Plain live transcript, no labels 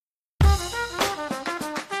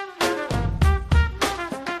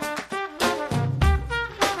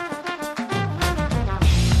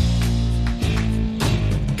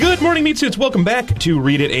Morning, Meat Suits. Welcome back to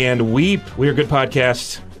Read It and Weep. We are a good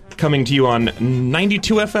podcast coming to you on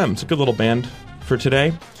 92 FM. It's a good little band for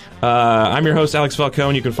today. I'm your host, Alex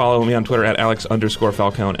Falcone. You can follow me on Twitter at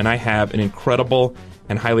Alex_Falcone. And I have an incredible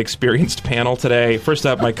and highly experienced panel today. First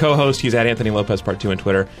up, my co-host. He's at Anthony Lopez Part 2 on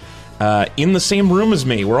Twitter. In the same room as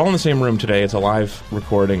me. We're all in the same room today. It's a live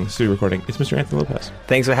recording, studio recording. It's Mr. Anthony Lopez.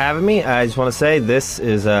 Thanks for having me. I just want to say this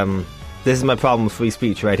is my problem with free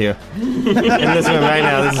speech right here. In this room right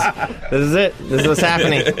now. This is it. This is what's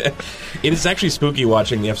happening. It is actually spooky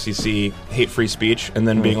watching the FCC hate free speech and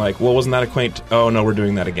then being like, well, wasn't that a quaint... Oh, no, we're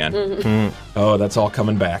doing that again. Oh, that's all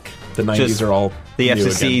coming back. The 90s are all... The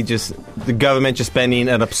FCC the government just spending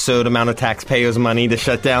an absurd amount of taxpayers' money to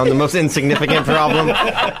shut down the most insignificant problem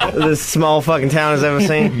this small fucking town has ever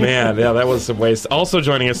seen. Man, yeah, that was a waste. Also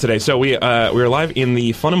joining us today, so we are live in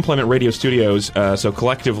the Funemployment radio studios. So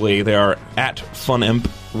collectively, they are at Funemp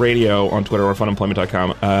Radio on Twitter or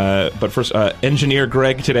funemployment.com. But first, engineer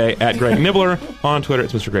Greg today at Greg Nibbler on Twitter.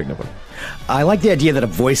 It's Mr. Greg Nibbler. I like the idea that a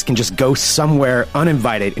voice can just go somewhere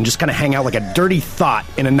uninvited and just kind of hang out like a dirty thought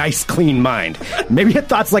in a nice, clean mind. Maybe a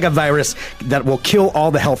thought's like a virus that will kill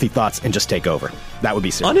all the healthy thoughts and just take over. That would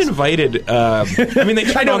be serious. Uninvited. I mean, they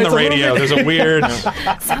turn on the radio. There's a weird...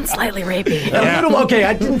 Sounds slightly rapey. Yeah. Okay,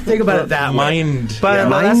 I didn't think about it that way. But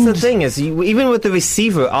that's the thing is, even with the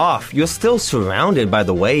receiver off, you're still surrounded by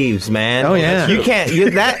the waves, man. Oh, yeah. You can't...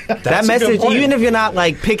 that message, even if you're not,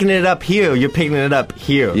 like, picking it up here, you're picking it up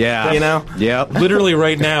here. Yeah. You know? Yeah. Literally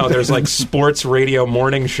right now, there's, like, sports radio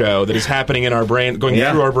morning show that is happening in our brain, going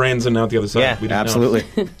through our brains and out the other side. Yeah, we didn't absolutely.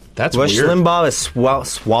 know. That's Rush weird. Limbaugh is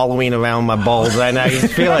swallowing around my balls right now. You can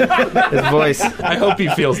feel it. His voice. I hope he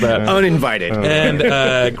feels that. Uninvited.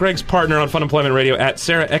 And Greg's partner on Funemployment Radio at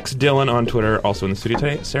Sarah X Dillon on Twitter, also in the studio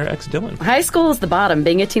today, Sarah X Dillon. High school is the bottom.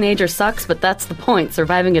 Being a teenager sucks, but that's the point.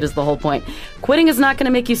 Surviving it is the whole point. Quitting is not going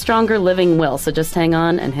to make you stronger. Living will. So just hang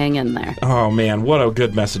on and hang in there. Oh, man. What a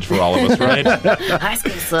good message for all of us, right? High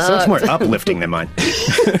school sucks. So much more uplifting than mine.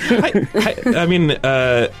 I mean,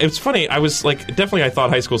 it's funny. I was like, definitely I thought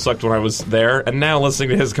high school sucked when I was there. And now listening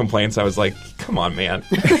to his complaints, I was like, come on, man.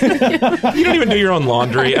 You don't even do your own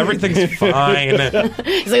laundry. Everything's fine.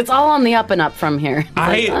 He's like, it's all on the up and up from here.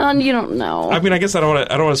 You don't know. I mean, I guess I don't want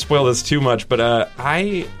to spoil this too much, but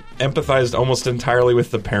I empathized almost entirely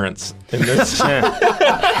with the parents in this.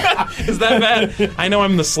 Is that bad? I know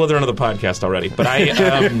I'm the Slytherin of the podcast already, but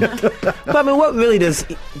But I mean, what really does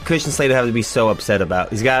Christian Slater have to be so upset about?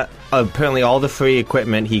 He's got apparently all the free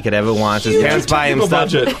equipment he could ever want. His parents buy him stuff.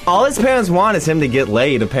 Budget. All his parents want is him to get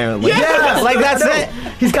laid, apparently. Yeah! Like, that's it.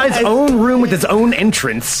 He's got his own room with his own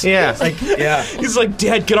entrance. Yeah. He's like,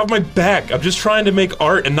 Dad, get off my back. I'm just trying to make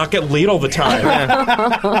art and not get laid all the time.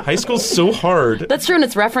 High school's so hard. That's true, and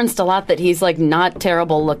it's referenced a lot that he's like not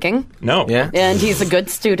terrible looking. No. Yeah. And he's a good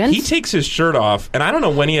student. He takes his shirt off, and I don't know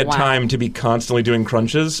when he had time to be constantly doing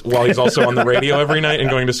crunches while he's also on the radio every night and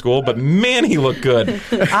going to school, but man, he looked good.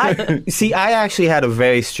 I actually had a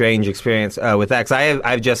very strange experience with that, because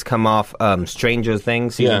I've just come off Stranger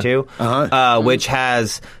Things Season 2, which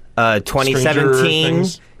has 2017...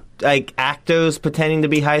 like actors pretending to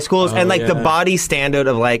be high schoolers, and like the body standard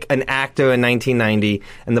of like an actor in 1990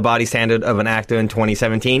 and the body standard of an actor in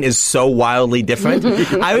 2017 is so wildly different.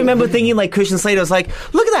 I remember thinking like Christian Slater was like,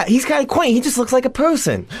 look at that, he's kind of quaint, he just looks like a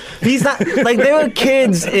person. He's not like, there are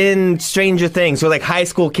kids in Stranger Things who are like high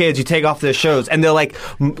school kids who take off their shows and they're like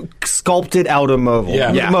sculpted out of Marvel.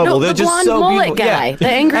 No, they're the just blonde so mullet beautiful. guy, the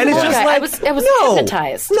angry and it's mullet just guy. like, I was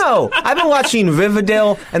hypnotized. No, I've been watching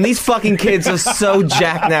Riverdale, and these fucking kids are so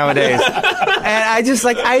jacked nowadays. And I just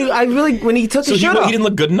like I really, when he took his shirt off, he didn't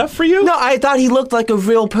look good enough for you? No, I thought he looked like a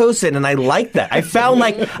real person, and I liked that. I found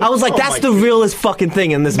like I was like, that's the realest fucking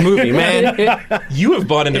thing in this movie, man. You have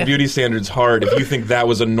bought into beauty standards hard if you think that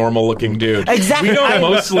was a normal looking dude. Exactly. We don't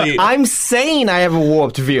mostly. I'm saying I have a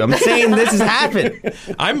warped view. I'm saying this has happened.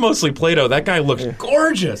 I'm mostly Plato. That guy looks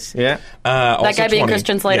gorgeous. Yeah. That guy being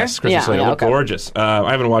Christian Slater? Yes, Christian Slater looked gorgeous.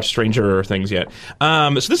 I haven't watched Stranger Things yet. So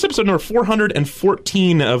this is episode number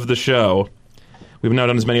 414 of the show. We've now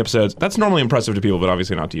done as many episodes. That's normally impressive to people, but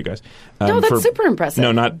obviously not to you guys. No, that's super impressive.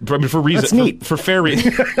 No, not for reason. That's neat. For fair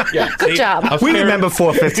reason. Good job. We remember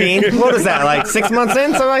 415. What is that, like 6 months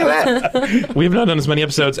in? Something like that? We have now done as many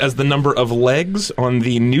episodes as the number of legs on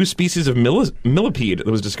the new species of millipede that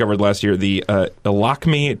was discovered last year, the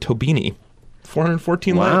Elachme tobini.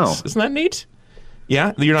 414 legs. Isn't that neat?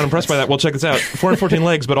 Yeah? You're not impressed by that? Well, check this out. 414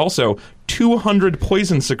 legs, but also 200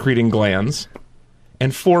 poison-secreting glands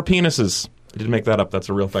and 4 penises. I didn't make that up. That's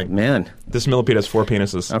a real thing. Man. This millipede has 4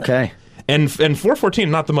 penises. Okay. And 414,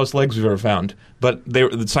 not the most legs we've ever found. But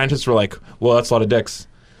the scientists were like, well, that's a lot of dicks.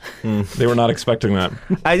 They were not expecting that.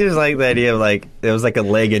 I just like the idea of like there was like a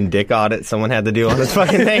leg and dick audit someone had to do on this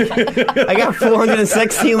fucking thing. I got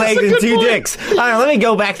 416 legs and 2 dicks. All right, let me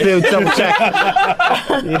go back to double check.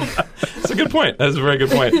 That's a good point. That's a very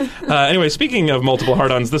good point. Anyway, speaking of multiple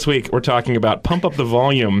hard-ons, this week we're talking about Pump Up the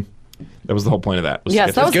Volume. That was the whole point of that.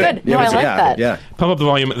 Yes, that was good. No, I like that. Yeah. Pump Up the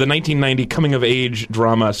Volume, the 1990 coming-of-age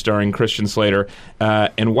drama starring Christian Slater.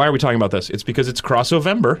 And why are we talking about this? It's because it's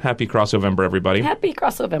Crossovember. Happy Crossovember, everybody. Happy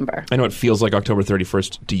Crossovember. I know it feels like October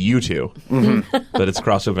 31st to you two, but it's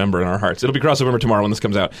Crossovember in our hearts. It'll be Crossovember tomorrow when this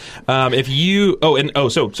comes out. Sorry,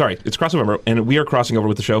 it's Crossovember, and we are crossing over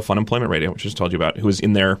with the show Funemployment Radio, which I just told you about, who is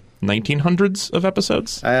in their 1900s of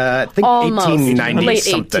episodes. I think Almost. 1890 Late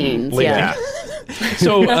something. 18s, yeah.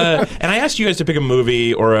 So, and I asked you guys to pick a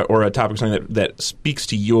movie or a topic, something that speaks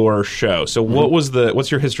to your show. So,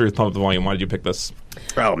 what's your history with Pump Up the Volume? Why did you pick this?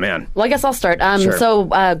 Oh, man. Well, I guess I'll start. Sure. So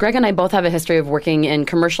Greg and I both have a history of working in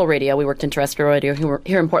commercial radio. We worked in terrestrial radio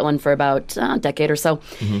here in Portland for about a decade or so.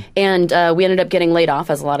 And we ended up getting laid off,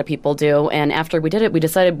 as a lot of people do. And after we did it, we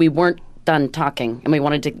decided we weren't done talking, and we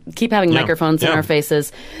wanted to keep having microphones in our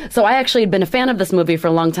faces. So I actually had been a fan of this movie for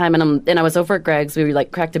a long time, and I was over at Greg's. We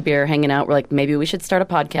like cracked a beer, hanging out. We're like, maybe we should start a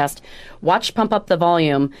podcast. Watch Pump Up the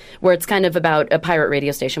Volume, where it's kind of about a pirate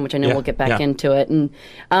radio station, which I know we'll get back into it. And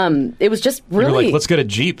it was just really You're like, let's get a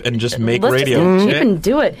Jeep and just make radio. Let's just get a Jeep and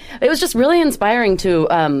do it. It was just really inspiring to.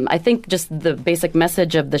 I think just the basic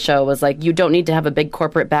message of the show was like, you don't need to have a big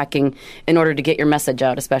corporate backing in order to get your message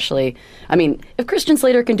out. Especially, I mean, if Christian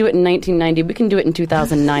Slater can do it in 1990, we can do it in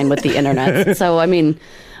 2009 with the internet. So, I mean,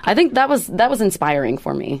 I think that was inspiring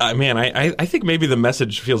for me. Man, I think maybe the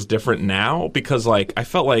message feels different now because, like, I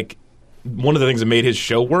felt like one of the things that made his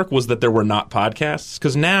show work was that there were not podcasts.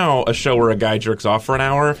 Because now a show where a guy jerks off for an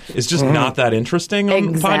hour is just not that interesting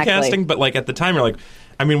on podcasting. But, like, at the time, you're like,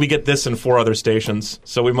 I mean, we get this in 4 other stations,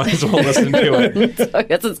 so we might as well listen to it. So I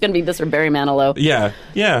guess it's going to be this or Barry Manilow. Yeah.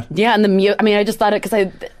 And I just thought it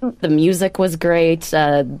because the music was great.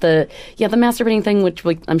 The masturbating thing, which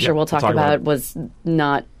I'm sure we'll talk about, was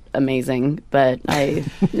not amazing, but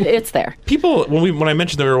it's there. People, when I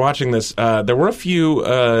mentioned that we were watching this, there were a few.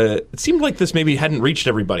 It seemed like this maybe hadn't reached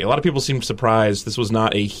everybody. A lot of people seemed surprised. This was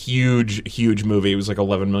not a huge movie. It was like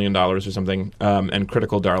 $11 million or something, and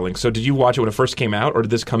critical darling. So, did you watch it when it first came out, or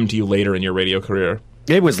did this come to you later in your radio career?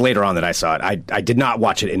 It was later on that I saw it. I did not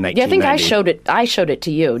watch it in 1990. Yeah, I think I showed it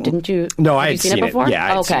to you, didn't you? No, I had seen it before. Yeah,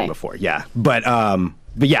 I had seen it before. Yeah,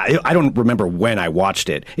 but yeah, I don't remember when I watched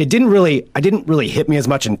it. I didn't really hit me as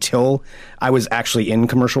much until I was actually in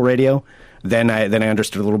commercial radio. Then I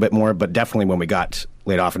understood a little bit more, but definitely when we got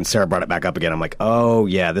laid off and Sarah brought it back up again, I'm like, oh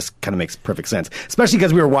yeah, this kind of makes perfect sense. Especially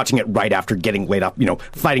because we were watching it right after getting laid off,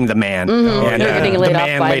 fighting the man, and getting laid the off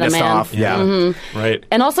man by laid the us man. off. Yeah, right.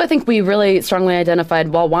 And also, I think we really strongly identified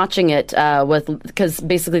while watching it because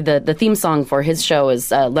basically the theme song for his show is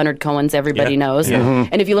Leonard Cohen's "Everybody Knows,"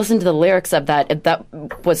 and if you listen to the lyrics of that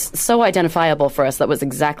was so identifiable for us. That was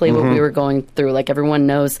exactly what we were going through. Like everyone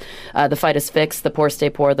knows, the fight is fixed, the poor stay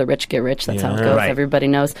poor, the rich get rich. That's how it goes. Right. Everybody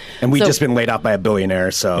knows. And we've just been laid off by a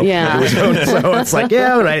billionaire, so yeah. So it's like,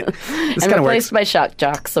 yeah, all right. This and kind of replaced works. by shock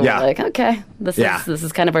jocks. So we're like, okay, this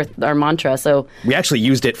is kind of our mantra. So we actually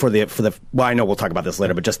used it for the. Well, I know we'll talk about this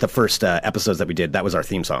later, but just the first episodes that we did, that was our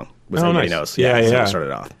theme song. Everybody knows. Yeah. So it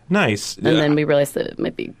started off. Nice. And then we realized that it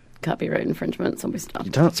might be copyright infringement, so we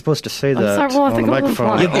stopped. You're not supposed to say that sorry, on the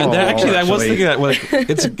microphone. I was thinking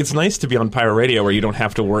that it's nice to be on pirate radio where you don't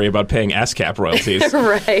have to worry about paying ASCAP royalties.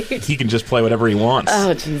 Right. He can just play whatever he wants.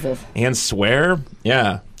 Oh, Jesus. And swear.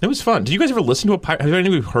 Yeah. It was fun. Did you guys ever listen to have any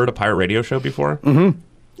of you heard a pirate radio show before? Mm-hmm.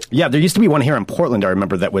 Yeah, there used to be one here in Portland, I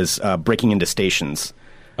remember, that was breaking into stations.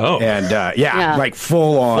 Oh. And, like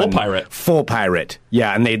full on. Full pirate.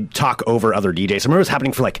 Yeah, and they'd talk over other DJs. I remember it was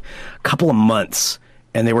happening for like a couple of months.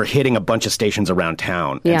 And they were hitting a bunch of stations around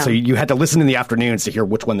town. Yeah. And so you had to listen in the afternoons to hear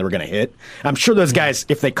which one they were going to hit. I'm sure those guys,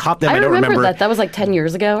 if they caught them, I don't remember. That was like 10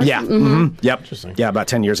 years ago. Yeah. Yep. Interesting. Yeah, about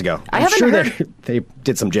 10 years ago. I'm sure they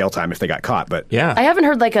did some jail time if they got caught, but yeah. I haven't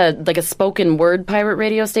heard like a spoken word pirate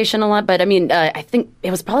radio station a lot, but I mean, I think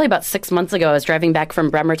it was probably about 6 months ago. I was driving back from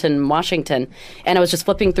Bremerton, Washington, and I was just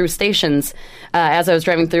flipping through stations as I was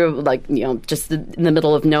driving through, like, just in the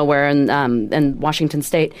middle of nowhere in Washington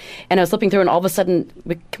State, and I was flipping through, and all of a sudden,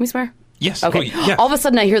 can we swear? Yes. Okay. Oh, yeah. All of a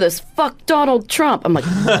sudden, I hear this, "Fuck Donald Trump." I'm like,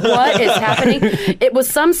 what is happening? It was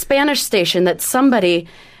some Spanish station that somebody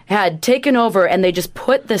had taken over, and they just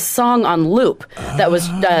put this song on loop that was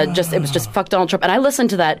it was just "Fuck Donald Trump." And I listened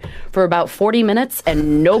to that for about 40 minutes,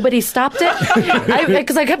 and nobody stopped it.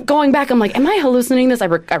 Because I kept going back. I'm like, am I hallucinating this? I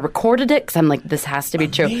recorded it because I'm like, this has to be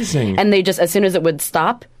true. Amazing. And they just, as soon as it would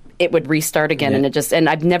stop, it would restart again, and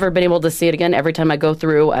I've never been able to see it again. Every time I go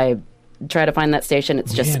through, I try to find that station.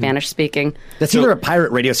 It's just Spanish speaking. That's either a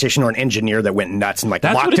pirate radio station or an engineer that went nuts and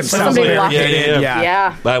locked himself in.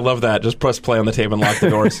 Yeah. I love that. Just press play on the tape and lock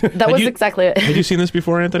the doors. That was exactly it. Had you seen this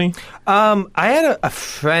before, Anthony? I had a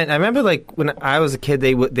friend. I remember when I was a kid,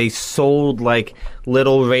 they sold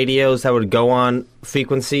little radios that would go on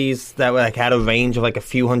frequencies that had a range of a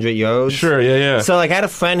few hundred yards. Sure, yeah. So I had a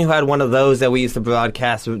friend who had one of those that we used to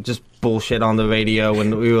broadcast just bullshit on the radio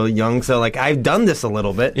when we were young. So I've done this a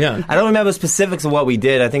little bit. Yeah. I don't remember specifics of what we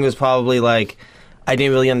did. I think it was probably I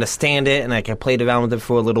didn't really understand it, and I played around with it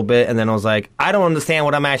for a little bit, and then I was like, I don't understand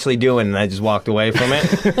what I'm actually doing, and I just walked away from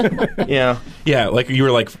it. Yeah, you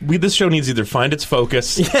were like, this show needs either find its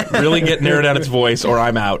focus, really narrow down its voice, or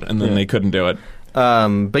I'm out, and then they couldn't do it.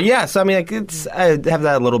 But yeah, so I mean, I have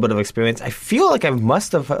that little bit of experience. I feel like I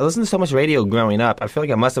must have listened to so much radio growing up. I feel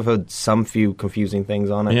like I must have heard some few confusing things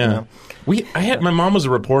on it. Yeah, my mom was a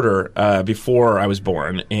reporter before I was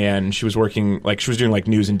born, and she was working she was doing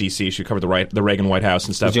news in D.C. She covered the Reagan White House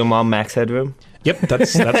and stuff. Was your mom Max Headroom? Yep,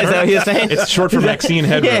 that's her. Is that what you're saying? It's short for Maxine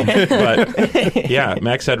Headroom, but yeah,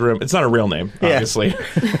 Max Headroom. It's not a real name, obviously.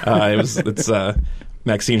 It's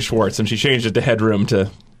Maxine Schwartz, and she changed it to Headroom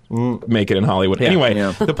to make it in Hollywood. Anyway,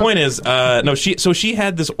 the point is, she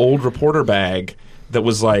had this old reporter bag that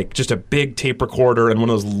was just a big tape recorder and one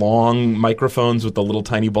of those long microphones with the little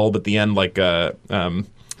tiny bulb at the end,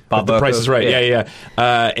 Bob The Price is Right. Yeah.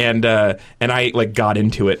 And I got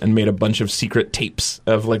into it and made a bunch of secret tapes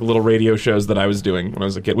of little radio shows that I was doing when I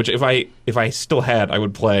was a kid. Which if I still had, I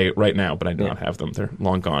would play right now, but I do not have them. They're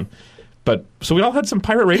long gone. But so we all had some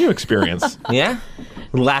pirate radio experience. Yeah,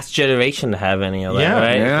 last generation to have any of that,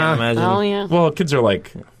 right? Yeah. Can't imagine. Oh yeah. Well, kids are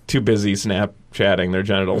too busy Snapchatting their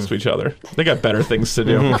genitals to each other. They got better things to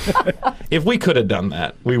do. If we could have done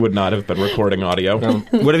that, we would not have been recording audio.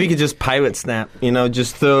 What if you could just pirate Snap?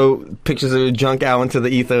 Just throw pictures of your junk out into the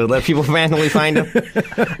ether, let people randomly find them.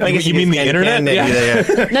 I guess you mean the internet?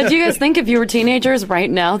 Yeah. Now, do you guys think if you were teenagers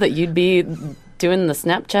right now that you'd be doing the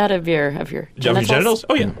Snapchat of your genitals?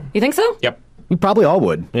 Oh yeah. You think so? Yep. We probably all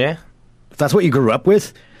would. Yeah. If that's what you grew up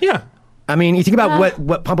with. Yeah. I mean, you think about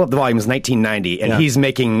what Pump Up the Volume is 1990, and he's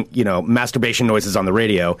making, masturbation noises on the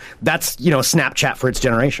radio. That's, Snapchat for its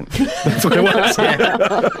generation. That's what it was.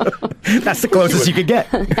 That's the closest you could get.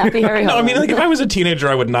 Happy Harry No, I Hole. mean, if I was a teenager,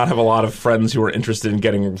 I would not have a lot of friends who were interested in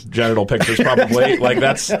getting genital pictures, probably.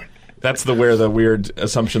 That's where the weird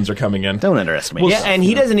assumptions are coming in. Don't underestimate. Yeah, and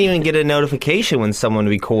he doesn't even get a notification when someone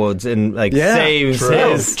records and saves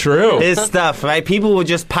his stuff, right? People were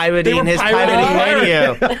just pirating his pirating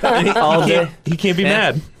radio all day. He can't be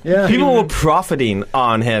mad. Yeah. People were profiting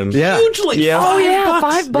on him. Yeah. Hugely. Yeah. Oh yeah,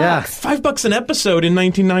 $5. Yeah. $5 an episode in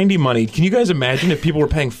 1990 money. Can you guys imagine if people were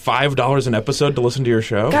paying $5 an episode to listen to your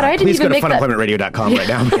show? God, I didn't Please go even to make that. funemploymentradio.com right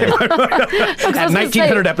now. At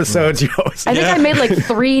 1,900 episodes, I think I made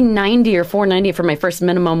 $3.90 or $4.90 for my first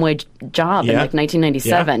minimum wage job in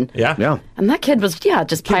 1997. Yeah. And that kid was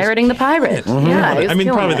just pirating the pirate. Yeah, he was I mean,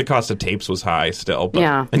 killing probably it. the cost of tapes was high still. But,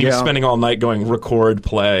 Yeah. And he was spending all night going record,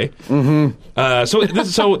 play. Mm-hmm.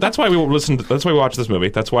 So that's why we listen. That's why we watch this movie.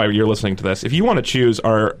 That's why you're listening to this. If you want to choose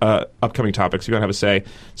our upcoming topics, you want to have a say.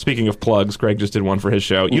 Speaking of plugs, Greg just did one for his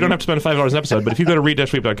show. You don't have to spend $5 an episode, but if you go to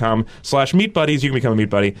read-weep.com/meetbuddies, you can become a Meet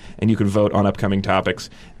Buddy and you can vote on upcoming topics.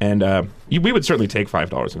 And we would certainly take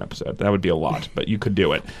 $5 an episode. That would be a lot, but you could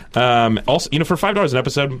do it. Also, for $5 an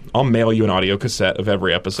episode, I'll mail you an audio cassette of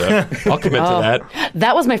every episode. I'll commit to that.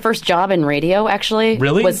 That was my first job in radio, actually.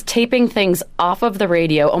 Really? Was taping things off of the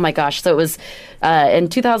radio. Oh, my gosh. So it was in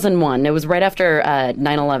 2001. It was right after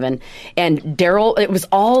 9/11. And Daryl, it was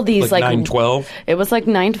all these 9/12? It was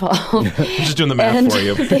 9/12. I'm just doing the math for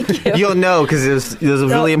you. Thank you. You'll know because it was a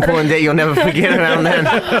really important day you'll never forget around then.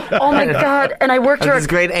 Oh, my God. And I worked for This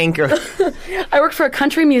great anchor. I worked for a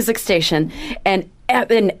country music station, and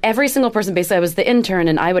every single person, basically, I was the intern,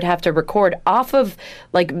 and I would have to record off of,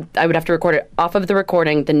 I would have to record it off of the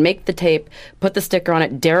recording, then make the tape, put the sticker on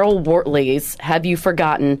it. Daryl Wortley's Have You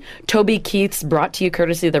Forgotten? Toby Keith's Brought to You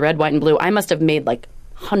Courtesy of the Red, White, and Blue. I must have made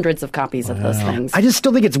hundreds of copies of those things. I just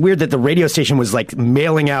still think it's weird that the radio station was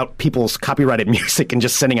mailing out people's copyrighted music and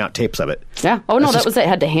just sending out tapes of it. Yeah. Oh, no, that was it.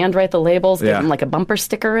 Had to handwrite the labels, give Yeah. them a bumper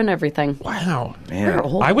sticker and everything. Wow. We're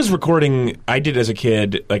old. I was recording, I did as a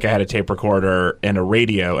kid, I had a tape recorder and a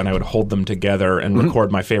radio, and I would hold them together and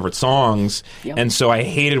record my favorite songs. Yep. And so I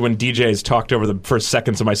hated when DJs talked over the first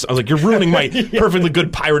seconds of my song. I was like, you're ruining my perfectly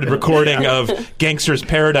good pirated recording of Gangster's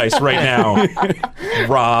Paradise right now,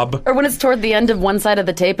 Rob. Or when it's toward the end of one side of the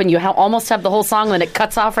the tape and you almost have the whole song, and then it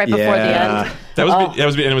cuts off right before the end.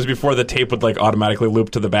 And it was before the tape would like automatically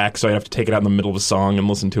loop to the back, so I'd have to take it out in the middle of a song and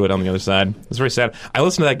listen to it on the other side. It's very sad. I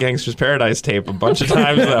listened to that Gangster's Paradise tape a bunch of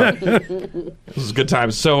times though. This was good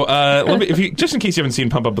times. So just in case you haven't seen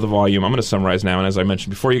Pump Up the Volume, I'm going to summarize now. And as I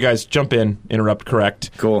mentioned before, you guys jump in, interrupt,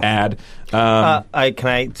 correct, add. Can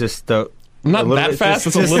I just? Not that fast.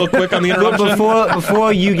 It's a little quick on the interruption.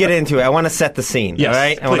 Before you get into it, I want to set the scene. Yes, all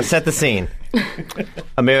right, I want to set the scene.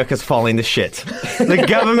 America's falling to shit. The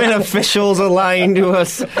government officials are lying to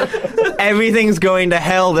us. Everything's going to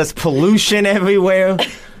hell. There's pollution everywhere.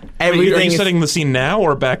 Are you setting the scene now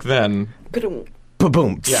or back then? Boom.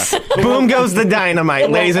 Yeah. Boom goes the dynamite,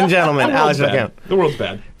 ladies and gentlemen. The world's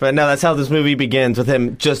bad. But no, that's how this movie begins, with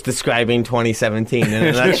him just describing 2017 in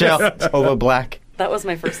a nutshell. Over black. That was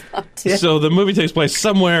my first thought. Yeah. So the movie takes place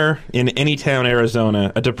somewhere in Anytown,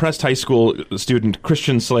 Arizona. A depressed high school student,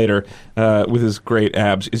 Christian Slater, with his great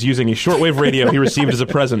abs, is using a shortwave radio he received as a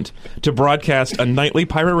present to broadcast a nightly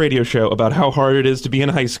pirate radio show about how hard it is to be in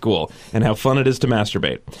high school and how fun it is to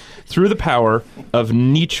masturbate. Through the power of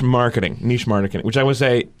niche marketing, which I would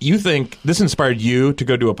say, you think this inspired you to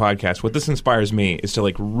go do a podcast. What this inspires me is to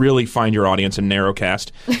like really find your audience and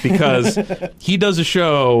narrowcast, because he does a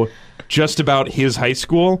show just about his high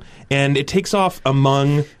school, and it takes off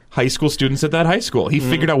among high school students at that high school. He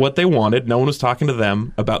figured out what they wanted. No one was talking to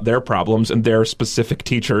them about their problems and their specific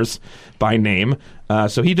teachers by name.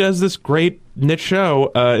 So he does this great niche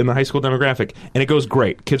show in the high school demographic, and it goes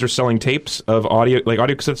great. Kids are selling tapes of audio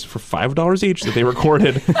cassettes for $5 each that they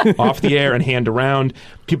recorded off the air and hand around.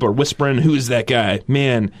 People are whispering, "Who's that guy,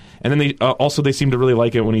 man?" And then they seem to really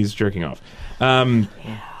like it when he's jerking off.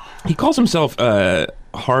 He calls himself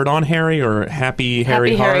Hard On Harry or Happy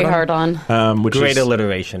Harry Hard On. Which great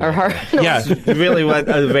alliteration. Or hard. Yeah. Really what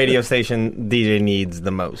a radio station DJ needs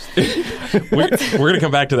the most. We're going to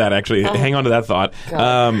come back to that, actually. Hang on to that thought.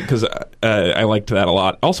 Because I liked that a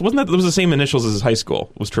lot. Also, that was the same initials as his high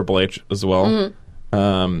school, was Triple H as well. Mm-hmm.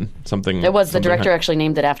 The director actually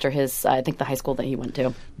named it after his, I think, the high school that he went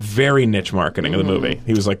to. Very niche marketing of the movie.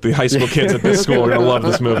 He was like, the high school kids at this school are going to love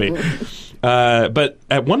this movie. But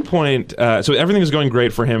at one point, so everything is going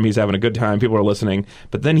great for him. He's having a good time. People are listening.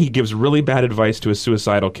 But then he gives really bad advice to a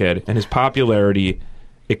suicidal kid, and his popularity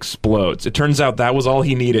explodes. It turns out that was all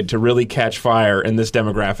he needed to really catch fire in this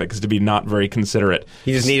demographic, is to be not very considerate.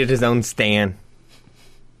 He just needed his own stan.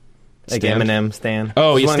 Like Eminem stand.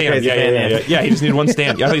 Oh, he's stand. Yeah, he just needed one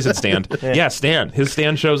stand. I thought he said stand. Yeah, stand. His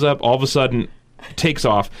stand shows up, all of a sudden takes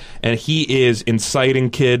off, and he is inciting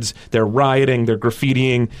kids. They're rioting, they're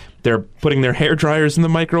graffitiing, they're putting their hair dryers in the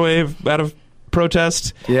microwave out of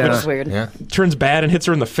protest. Yeah. Which is weird. Yeah. Turns bad and hits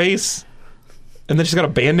her in the face. And then she's got a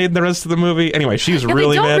Band-Aid the rest of the movie. Anyway, she's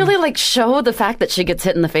really mad. They don't really show the fact that she gets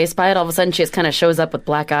hit in the face by it. All of a sudden, she just kind of shows up with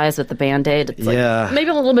black eyes with the Band-Aid. It's maybe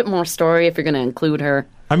a little bit more story if you're going to include her.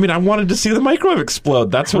 I mean, I wanted to see the microwave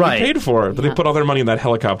explode. That's what we paid for. But they put all their money in that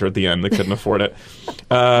helicopter at the end. They couldn't afford it.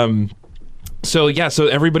 So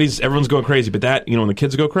everyone's going crazy. But that, when the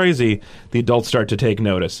kids go crazy, the adults start to take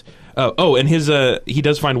notice. And he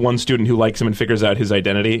does find one student who likes him and figures out his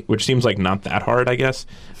identity, which seems like not that hard, I guess.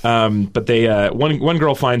 But one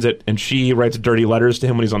girl finds it, and she writes dirty letters to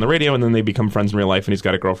him when he's on the radio, and then they become friends in real life, and he's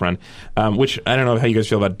got a girlfriend. Which I don't know how you guys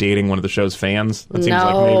feel about dating one of the show's fans. That seems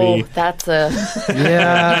like maybe that's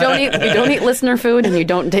you don't eat listener food, and you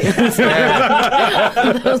don't date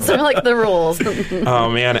listener. Those are like the rules. Oh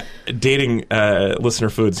man, dating listener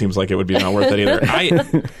food seems like it would be not worth it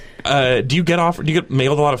either. Do you get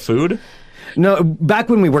mailed a lot of food? No, back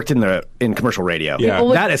when we worked in commercial radio. Yeah.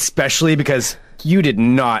 That especially because you did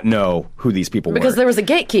not know who these people were. Because there was a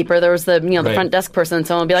gatekeeper. There was the front desk person, and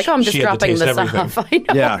someone would be like, "Oh, I'm just dropping this off." I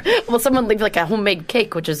know. Yeah. Well, someone leave like a homemade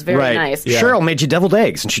cake, which is very nice. Yeah. Cheryl made you deviled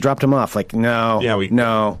eggs, and she dropped them off. Like, no,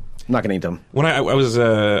 no. I'm not going to eat them. When I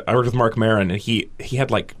worked with Mark Maron, and he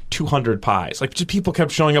had like 200 pies. Like, just people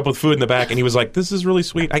kept showing up with food in the back, and he was like, "This is really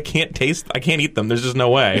sweet. I can't eat them. There's just no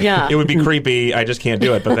way. Yeah. It would be creepy. I just can't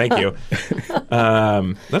do it. But thank you."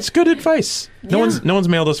 That's good advice. No one's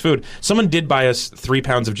mailed us food. Someone did buy us 3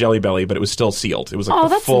 pounds of Jelly Belly, but it was still sealed. It was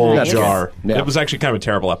like a full jar. Yeah. It was actually kind of a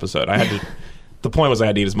terrible episode. The point was I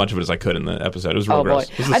had to eat as much of it as I could in the episode. It was real gross.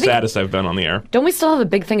 It was the saddest I've been on the air. Don't we still have a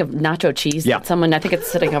big thing of nacho cheese? Yeah. I think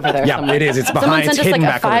it's sitting over there somewhere. It is. It's behind. Someone sent us like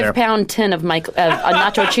a 5-pound tin of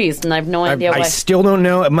nacho cheese, and I have no idea why. I still don't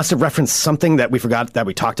know. It must have referenced something that we forgot that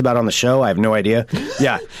we talked about on the show. I have no idea.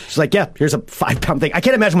 Yeah. She's like, here's a 5-pound thing. I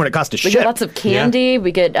can't imagine what it costs to ship. We get lots of candy. Yeah.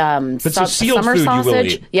 We get sealed summer food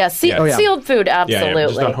sausage. You will eat. Sealed food, absolutely. Yeah,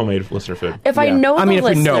 just not homemade listener food. If I know the listener,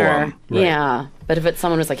 if we know them. Yeah. But if it's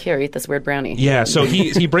someone who's like, here, eat this weird brownie. Yeah, so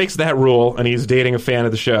he breaks that rule, and he's dating a fan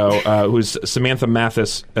of the show, who's Samantha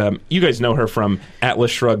Mathis. You guys know her from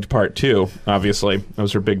Atlas Shrugged Part 2, obviously. That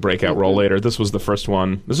was her big breakout role later. This was the first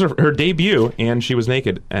one. This is her debut, and she was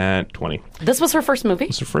naked at 20. This was her first movie?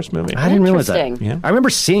 This was her first movie. I didn't realize that. Yeah. I remember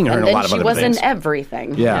seeing her in a lot of other things. And she was in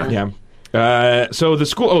everything. Yeah. So the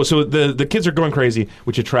school. So the kids are going crazy,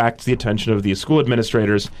 which attracts the attention of the school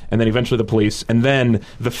administrators, and then eventually the police, and then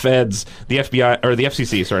the feds, the FBI or the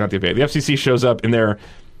FCC. Sorry, not the FBI. The FCC shows up in their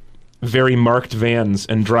very marked vans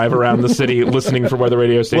and drive around the city listening for where the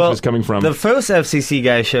radio station is coming from. The first FCC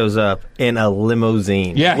guy shows up in a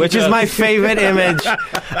limousine, which is my favorite image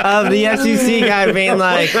of the FCC guy being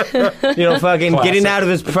like, fucking Classic. getting out of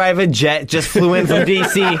his private jet, just flew in from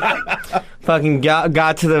D.C., fucking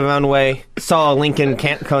got to the runway, saw a Lincoln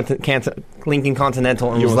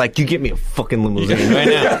Continental, and was like, you get me a fucking limousine right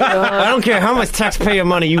now. I don't care how much taxpayer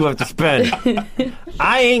money you have to spend.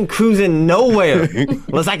 I ain't cruising nowhere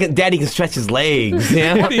unless Daddy can stretch his legs.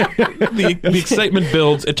 Yeah? The excitement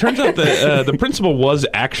builds. It turns out that the principal was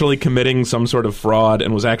actually committing some sort of fraud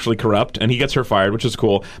and was actually corrupt, and he gets her fired, which is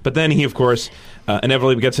cool. But then he, of course,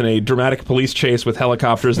 inevitably gets in a dramatic police chase with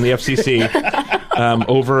helicopters and the FCC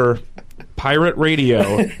over pirate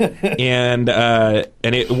radio, and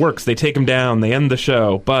it works. They take him down. They end the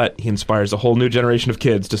show, but he inspires a whole new generation of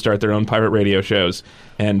kids to start their own pirate radio shows,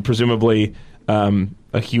 and presumably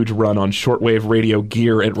a huge run on shortwave radio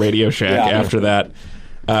gear at Radio Shack after that.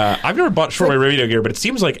 I've never bought shortwave radio gear, but it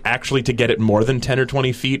seems like actually to get it more than 10 or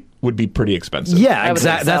 20 feet would be pretty expensive. Yeah,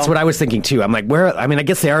 exactly. That's what I was thinking too. I'm like, I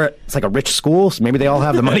guess they are. It's like a rich school, so maybe they all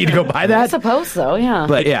have the money to go buy that. I suppose so. Yeah.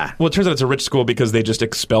 But yeah. Well, it turns out it's a rich school because they just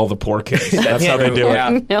expel the poor kids. That's how they do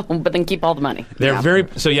it. No, but then keep all the money. They're very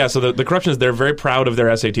so the corruption is they're very proud of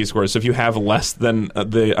their SAT scores. So if you have less than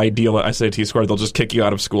the ideal SAT score, they'll just kick you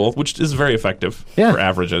out of school, which is very effective for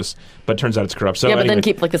averages. But it turns out it's corrupt. So but then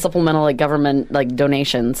keep the supplemental government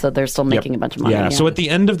donations, so they're still making a bunch of money. Yeah. So at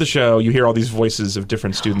the end of the show, you hear all these voices of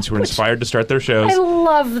different students who are inspired to start their shows. I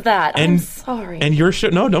love that. And, I'm sorry. And your show,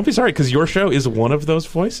 no, don't be sorry, because your show is one of those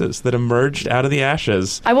voices that emerged out of the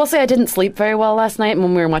ashes. I will say I didn't sleep very well last night, and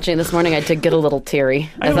when we were watching it this morning, I did get a little teary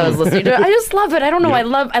as I was listening to it. I just love it. I don't know. I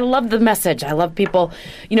love the message. I love people,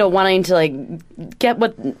 wanting to get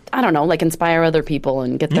what inspire other people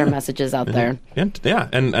and get their messages out there.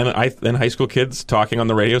 And high school kids talking on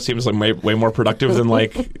the radio seems like way more productive than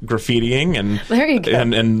graffitiing and there you go.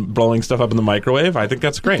 and blowing stuff up in the microwave. I think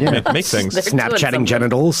that's great. Make things. Snapchatting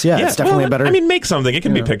genitals. Yeah, it's definitely better. I mean, make something. It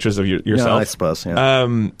can be pictures of yourself. Yeah, I suppose. Yeah.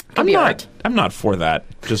 I'm not for that.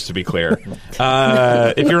 Just to be clear, if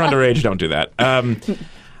you're underage, don't do that. I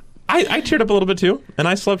teared up a little bit too, and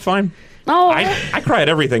I slept fine. Oh, I cry at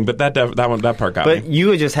everything, but that part got me. But you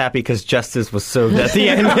were just happy because justice was served at the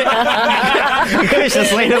end. Christian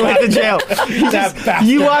Slater went to jail.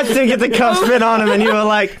 You watched him get the cuffs fit on him, and you were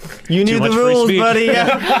like, "You knew the rules, buddy.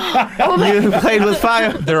 You played with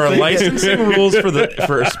fire." There are licensing rules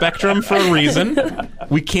for Spectrum for a reason.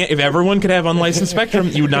 We can't. If everyone could have unlicensed Spectrum,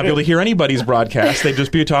 you would not be able to hear anybody's broadcast. They'd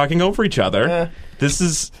just be talking over each other. This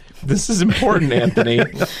is important, Anthony.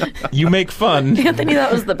 You make fun. Anthony,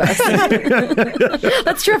 that was the best.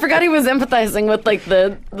 That's true. I forgot he was empathizing with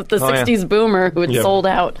the 60s boomer who had sold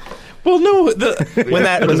out. Well, no. When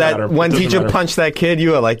that one teacher punched that kid,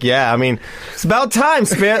 you were like, "Yeah, I mean, it's about time.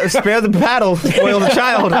 Spare the paddle, spoil the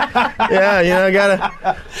child." Yeah,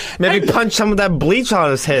 gotta maybe punch some of that bleach on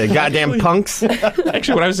his head. Goddamn punks.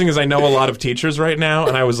 Actually, what I was thinking is I know a lot of teachers right now,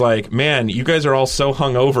 and I was like, man, you guys are all so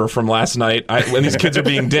hungover from last night when these kids are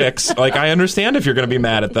being dicks. I understand if you're going to be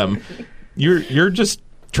mad at them. You're just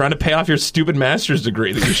trying to pay off your stupid master's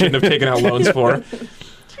degree that you shouldn't have taken out loans for.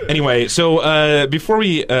 Anyway, so before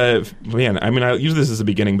we, I use this as the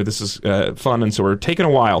beginning, but this is fun, and so we're taking a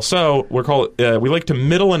while. So we like to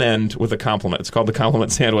middle and end with a compliment. It's called the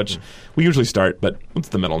compliment sandwich. We usually start, but it's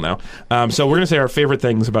the middle now. So we're going to say our favorite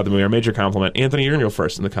things about the movie, our major compliment. Anthony, you're going to go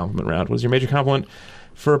first in the compliment round. What was your major compliment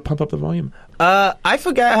for Pump Up the Volume? I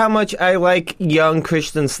forgot how much I like young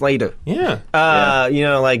Christian Slater. Yeah.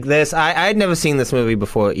 Like this. I had never seen this movie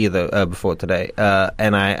before either, before today.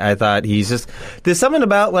 And I thought he's just... There's something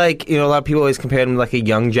about, a lot of people always compared him to, a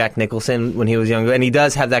young Jack Nicholson when he was younger. And he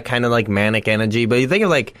does have that kind of, manic energy. But you think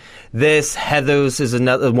of, this, Heathers is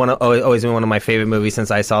another one, always been one of my favorite movies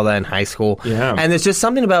since I saw that in high school. Yeah. And there's just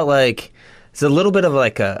something about, it's a little bit of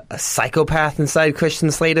a psychopath inside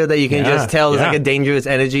Christian Slater that you can just tell there's a dangerous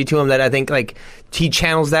energy to him that I think he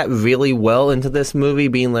channels that really well into this movie,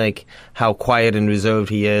 being how quiet and reserved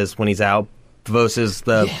he is when he's out versus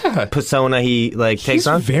the persona he takes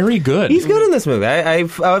on. He's very good. He's good in this movie.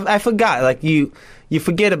 I forgot you you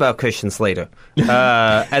forget about Christian Slater.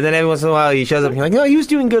 And then every once in a while he shows up and you're like, no, he was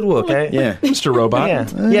doing good work. Right? Yeah. Mr. Robot. Yeah,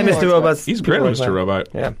 Mr. Robot's... He's great, Mr. Robot.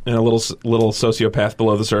 Yeah. And a little sociopath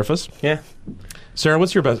below the surface. Yeah. Sarah,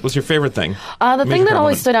 what's your favorite thing? The thing that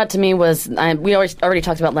always stood out to me was we already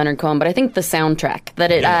talked about Leonard Cohen, but I think the soundtrack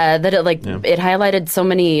that it it highlighted so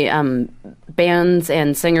many bands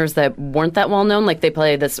and singers that weren't that well known. Like they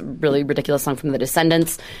play this really ridiculous song from the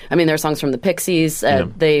Descendants. I mean, there are songs from the Pixies.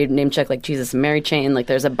 They name check like Jesus and Mary Chain. Like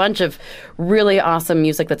there's a bunch of really awesome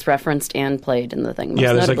music that's referenced and played in the thing.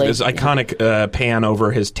 Yeah, there's like this iconic pan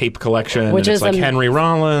over his tape collection, which is like Henry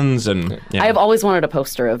Rollins, and I have always wanted a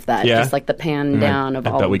poster of that. Yeah? Just like the pan down of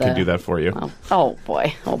all. I bet we could do that for you. Oh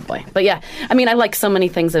boy. But yeah, I mean, I like so many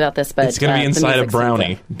things about this, but it's going to be inside a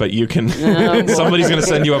brownie. But you can. Somebody's going to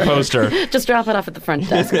send you a poster. Just drop it off at the front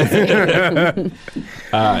desk. Yeah,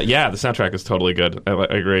 the soundtrack is totally good. I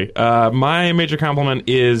agree. My major compliment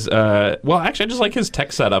is, actually, I just like his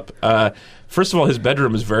tech setup. First of all, his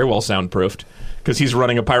bedroom is very well soundproofed because he's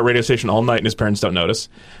running a pirate radio station all night and his parents don't notice.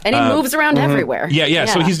 And he moves around everywhere. Yeah.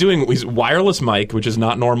 So he's wireless mic, which is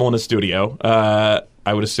not normal in a studio,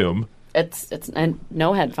 I would assume. It's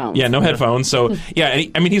no headphones. Yeah, no headphones. So, I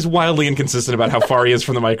mean, he's wildly inconsistent about how far he is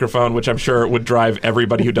from the microphone, which I'm sure would drive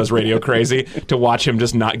everybody who does radio crazy to watch him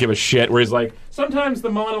just not give a shit, where he's like, sometimes the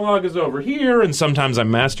monologue is over here, and sometimes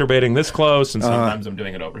I'm masturbating this close, and sometimes I'm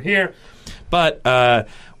doing it over here. But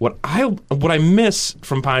what I miss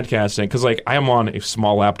from podcasting, because like I am on a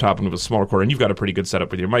small laptop and with a small recorder, and you've got a pretty good setup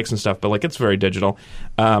with your mics and stuff, but like it's very digital.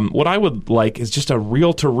 What I would like is just a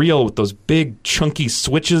reel-to-reel with those big chunky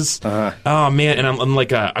switches. Oh man, and I'm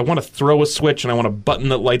like I want to throw a switch and I want a button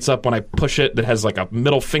that lights up when I push it that has like a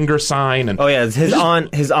middle finger sign. And it's his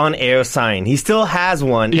on-air sign. He still has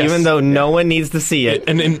one, even though no one needs to see it.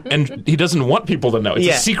 And he doesn't want people to know. It's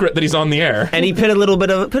a secret that he's on the air. And he put a little bit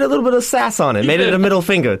of sass on it. Made it a middle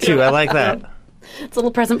finger too. I like that. It's a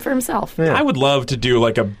little present for himself. Yeah. I would love to do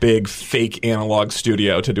like a big fake analog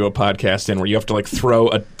studio to do a podcast in, where you have to like throw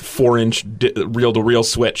a 4-inch reel-to-reel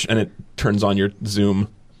switch and it turns on your Zoom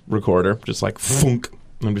recorder, just like thunk.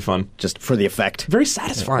 That'd be fun. Just for the effect. Very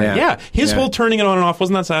satisfying. Yeah. His whole turning it on and off,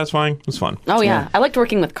 wasn't that satifying? It was fun. Oh, yeah. I liked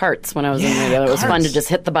working with carts when I was in radio. It was fun to just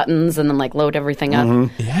hit the buttons and then like load everything up.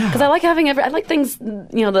 Mm-hmm. Yeah. Because I like having I like things,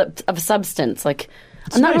 of substance. Like,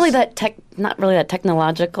 I'm not really that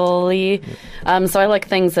technologically. So I like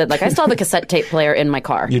things that, like, I still have a cassette tape player in my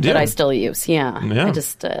car that I still use. Yeah. I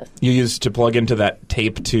just you used to plug into that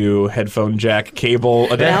tape to headphone jack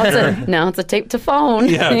cable adapter. Now it's a tape to phone.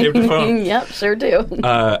 Yeah, tape to phone. Yep, sure do.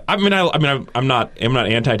 I'm not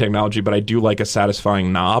anti-technology, but I do like a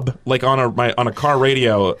satisfying knob. Like on a car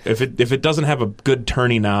radio, if it doesn't have a good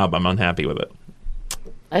turny knob, I'm unhappy with it.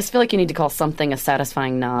 I just feel like you need to call something a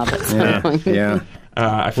satisfying knob at some point. Yeah.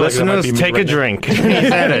 I feel Listeners, like take a drink.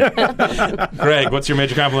 Greg, what's your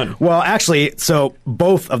major compliment? Well, actually, so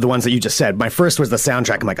both of the ones that you just said, my first was the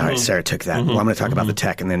soundtrack. I'm like, all right, Sarah took that. Well, I'm going to talk about the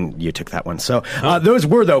tech, and then you took that one. So those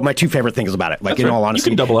were, though, my two favorite things about it. Like, in all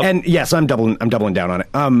honesty, you can double up. And yes, I'm doubling down on it.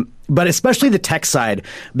 But especially the tech side,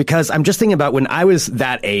 because I'm just thinking about when I was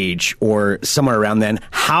that age or somewhere around then,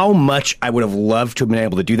 how much I would have loved to have been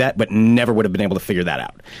able to do that, but never would have been able to figure that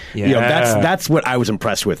out. Yeah. That's what I was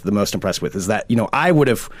the most impressed with, is that, I would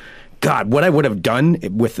have, God, what I would have done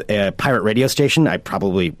with a pirate radio station, I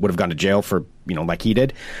probably would have gone to jail for, like he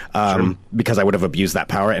did, because I would have abused that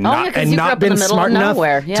power and not been smart enough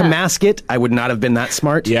to mask it. I would not have been that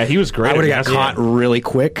smart. Yeah, he was great. I would have got caught really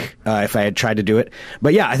quick if I had tried to do it.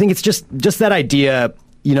 But yeah, I think it's just that idea.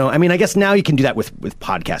 I guess now you can do that with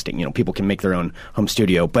podcasting. People can make their own home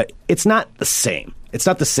studio, but it's not the same. It's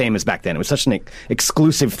not the same as back then. It was such an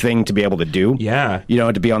exclusive thing to be able to do. Yeah.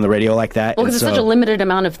 To be on the radio like that. Well, because it's such a limited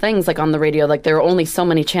amount of things, like on the radio. Like, there are only so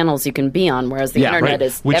many channels you can be on, whereas the internet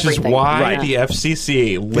is Which everything. Is why the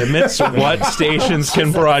FCC limits what stations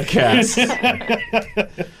can broadcast.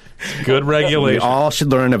 Good regulation. We all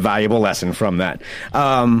should learn a valuable lesson from that.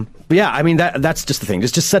 But yeah, that's just the thing.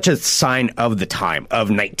 It's just such a sign of the time of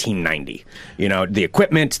 1990. The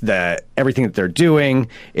equipment, everything that they're doing.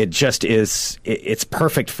 It just is. It's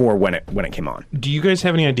perfect for when it came on. Do you guys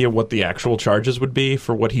have any idea what the actual charges would be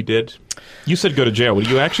for what he did? You said go to jail. Would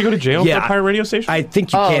you actually go to jail for a pirate radio station? I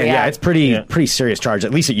think you can. Yeah, it's pretty serious charge.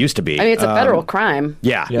 At least it used to be. It's a federal crime.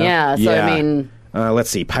 Yeah. So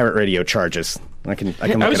let's see, pirate radio charges. I can look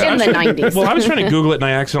it up. In the 90s. Well, I was trying to Google it, and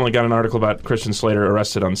I accidentally got an article about Christian Slater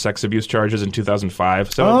arrested on sex abuse charges in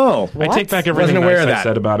 2005. So I take back everything nice I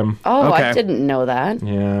said about him. Oh, okay. I didn't know that.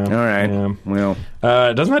 Yeah. All right. Yeah. Well,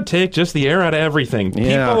 doesn't that take just the air out of everything?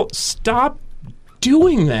 Yeah. People, stop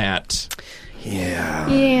doing that.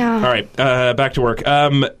 Yeah. All right, back to work.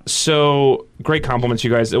 So great compliments,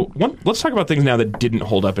 you guys. Let's talk about things now that didn't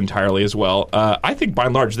hold up entirely as well. I think by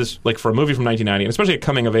and large, this, like, for a movie from 1990, and especially a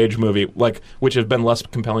coming of age movie, like, which has been less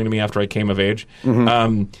compelling to me after I came of age.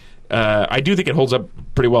 I do think it holds up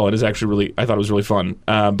pretty well. It is actually I thought it was really fun.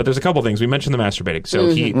 But there's a couple things. We mentioned the masturbating.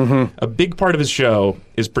 So a big part of his show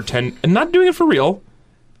is pretend and not doing it for real,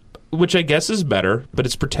 which I guess is better, but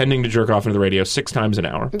it's pretending to jerk off into the radio 6 times an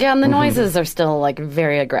hour. Yeah, and the noises are still, like,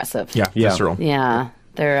 very aggressive. Yeah, visceral. Yeah,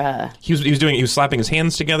 they're... He was slapping his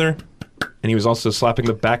hands together, and he was also slapping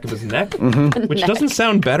the back of his neck, which doesn't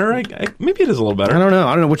sound better. Maybe it is a little better. I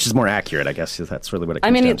don't know which is more accurate. I guess that's really what it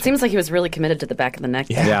comes down it to. seems like he was really committed to the back of the neck.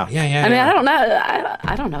 Yeah. I mean, I don't know.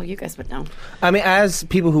 I don't know. You guys would know. I mean, as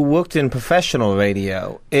people who worked in professional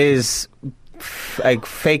radio, is like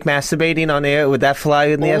fake masturbating on air, would that fly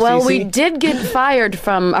in the FCC? Well, we did get fired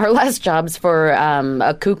from our last jobs for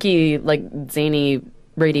a kooky, like, zany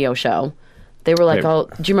radio show. They were like, do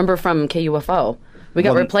you remember from KUFO? We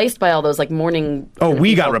got replaced by all those, like, morning... Oh,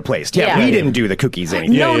 we got replaced. Yeah, we didn't do the cookies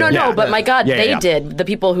anything. No, but my God, they did. The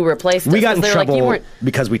people who replaced us. We got in trouble like,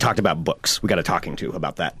 because we talked about books. We got a talking to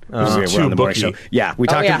about that. We were too on the morning show. Yeah, we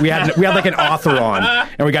talked. We had like an author on,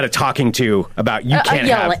 and we got a talking to about you can't be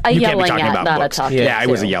talking about books. Yeah, I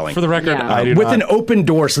was yelling. For the record, I do with not. an open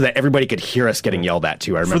door so that everybody could hear us getting yelled at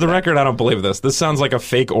too. I remember. For the record, I don't believe this. This sounds like a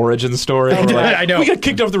fake origin story. I know. We got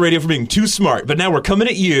kicked off the radio for being too smart, but now we're coming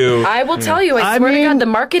at you. I will tell you, I swear to God, the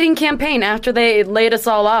marketing campaign after they laid us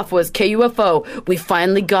all off was KUFO. We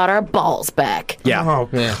finally got our balls back. Yeah. Oh,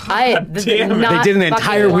 yeah. They did an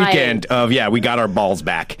entire weekend of we got our balls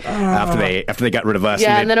back after they got rid of us.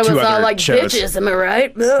 Yeah, and then it was all like shows. Bitches, am I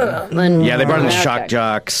right? They brought in the shock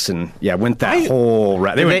jocks and went that whole.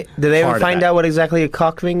 Did they ever find out what exactly a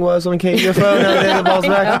cock ring was on KUFO? Now they had the balls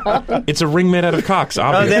back. It's a ring made out of cocks.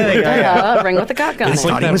 Obviously. Oh, there they go. Yeah, ring with the cock on it. It's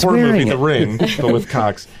like that horror movie, The Ring, but with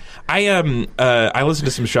cocks. I listened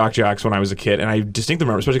to some shock jocks when I was a kid, and I distinctly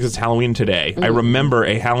remember, especially because it's Halloween today, I remember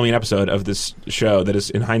a Halloween episode of this show that is,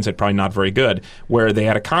 in hindsight, probably not very good, where they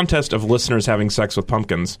had a contest of listeners having sex with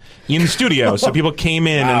pumpkins in studio. So people came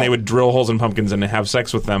in and they would drill holes in pumpkins and have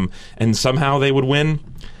sex with them, and somehow they would win.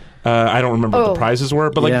 I don't remember what the prizes were,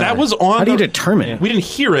 but that was on. How do you determine? We didn't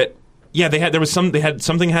hear it. Yeah,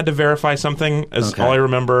 something had to verify something. All I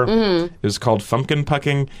remember. It was called Fumpkin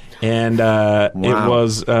Pucking, and it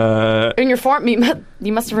was. In your form, you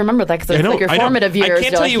must have remembered that because it was like your formative years. I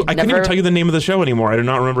can't tell you. I couldn't even tell you the name of the show anymore. I do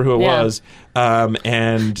not remember who it was.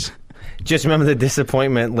 And just remember the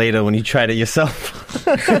disappointment later when you tried it yourself.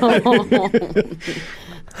 There's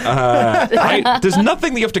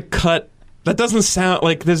nothing that you have to cut. That doesn't sound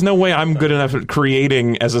like there's no way I'm good enough at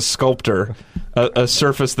creating as a sculptor a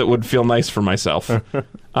surface that would feel nice for myself.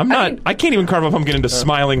 I can't even carve a pumpkin into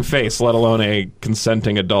smiling face, let alone a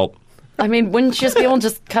consenting adult. I mean, wouldn't you just be able to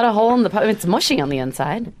just cut a hole in the pumpkin? It's mushy on the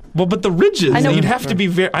inside. Well, but the ridges, you'd have to be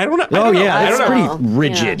very... I don't know. That's pretty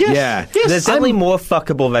rigid. Yeah. There's definitely more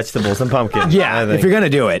fuckable vegetables than pumpkin. Yeah, if you're going to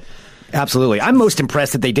do it. Absolutely. I'm most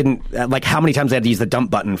impressed that they didn't, how many times they had to use the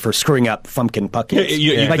dump button for screwing up Fumpkin Puckins.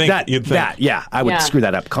 You'd think. I would screw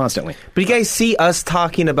that up constantly. But you guys see us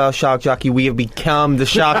talking about Shock Jockey, we have become the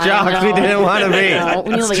Shock Jocks we didn't want to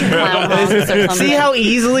be. See how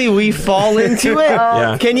easily we fall into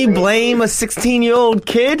it? Can you blame a 16-year-old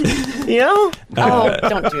kid? You know?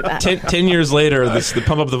 Don't do that. 10 years later, the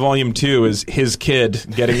Pump Up the Volume 2 is his kid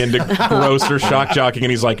getting into grosser shock jockeying,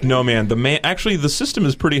 and he's like, no, man, actually, the system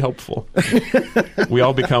is pretty helpful. We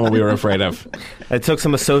all become what we were afraid of. I took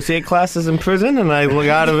some associate classes in prison, and I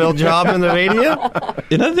got a real job in the radio.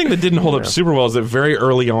 Another thing that didn't hold up super well is that very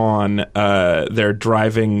early on, they're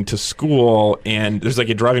driving to school, and there's like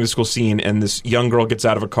a driving to school scene, and this young girl gets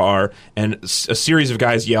out of a car, and a series of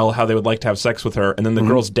guys yell how they would like to have sex with her, and then the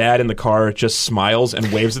girl's dad in the car just smiles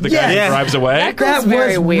and waves at the guy and drives away. That was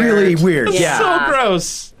really weird. It's so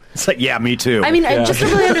gross. It's like, me too. I mean, just to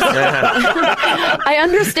really understand, I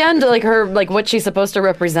understand like her, like what she's supposed to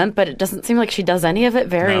represent, but it doesn't seem like she does any of it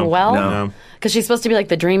very well. No. Because she's supposed to be like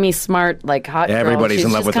the dreamy, smart, like hot girl. Everybody's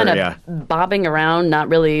in love with her. She's kind of bobbing around, not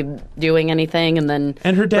really doing anything, and then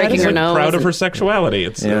her dad is proud of her sexuality.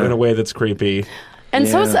 It's in a way that's creepy. And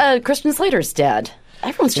so is Christian Slater's dad.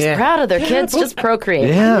 Everyone's just proud of their kids, just procreate.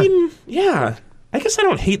 Yeah. I mean, I guess I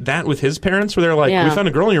don't hate that with his parents, where they're like, we found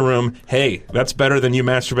a girl in your room. Hey, that's better than you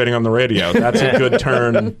masturbating on the radio. That's a good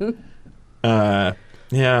turn.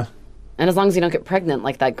 Yeah. And as long as you don't get pregnant,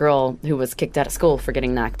 like that girl who was kicked out of school for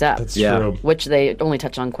getting knocked up. That's true. Which they only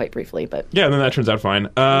touch on quite briefly. But yeah, and then that turns out fine.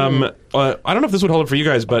 I don't know if this would hold up for you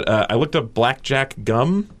guys, but I looked up blackjack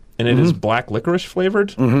gum, and it is black licorice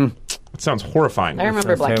flavored. It sounds horrifying. I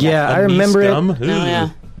remember Blackjack. Yeah, I remember it. Gum? Oh, yeah.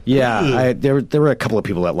 Yeah, there were a couple of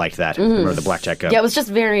people that liked that. Remember the blackjack gum? Yeah, it was just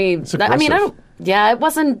very. I mean, I don't. Yeah, it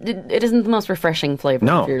wasn't. It isn't the most refreshing flavor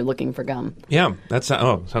No. if you're looking for gum. Yeah,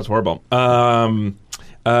 sounds horrible.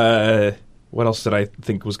 What else did I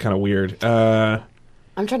think was kind of weird?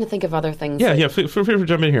 I'm trying to think of other things. Yeah. Feel free to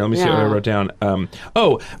jump in here. Let me see what I wrote down.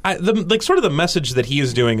 Sort of the message that he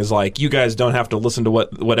is doing is like, you guys don't have to listen to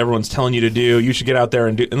what everyone's telling you to do. You should get out there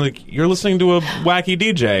and do. And like, you're listening to a wacky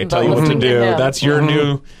DJ tell you what to do. That's your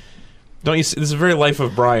new. Don't you see, this is very Life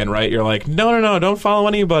of Brian, right? You're like, no, don't follow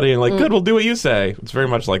anybody. And like, good, we'll do what you say. It's very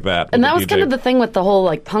much like that. And that was kind of the thing with the whole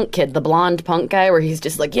like punk kid, the blonde punk guy, where he's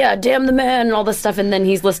just like, yeah, damn the man and all this stuff. And then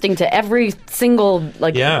he's listening to every single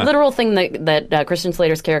literal thing that Christian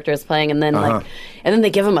Slater's character is playing. And then and then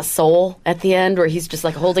they give him a soul at the end where he's just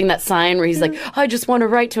like holding that sign where he's like, I just want a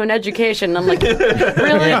right to an education. And I'm like,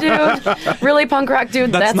 really, dude? Really, punk rock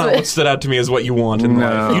dude? That's not what stood out to me as what you want in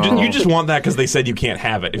life. You just want that because they said you can't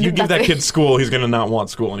have it. If you give that kid school, he's going to not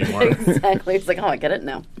want school anymore. Exactly. It's like, oh, I get it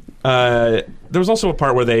now. There was also a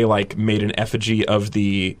part where they like made an effigy of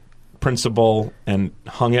the principal and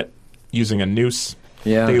hung it using a noose.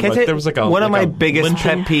 Yeah. There was like a one of my a biggest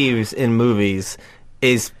lynching. pet peeves in movies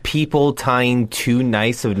is people tying too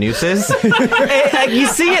nice of nooses. Like, you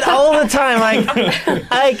see it all the time.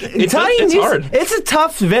 It's hard. It's a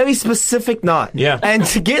tough, very specific knot. Yeah. And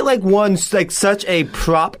to get like one like such a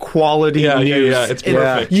prop quality noose, it's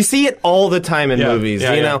perfect. you see it all the time in movies.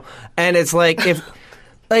 You know, and it's like if.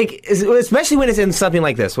 Like, especially when it's in something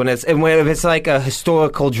like this, if it's like a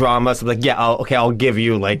historical drama, so like, I'll give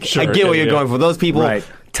you, like, sure, I get what you're going for. Those people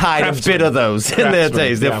tied a bit of those in their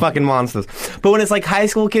days. They're fucking monsters. But when it's like high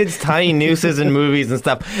school kids tying nooses in movies and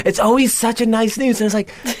stuff, it's always such a nice noose. And it's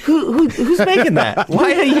like, who's making that?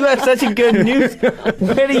 Why do you have such a good noose?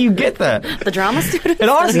 Where do you get that? The drama students? And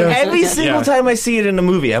honestly, every single time I see it in a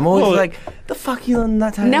movie, I'm always like, the fuck you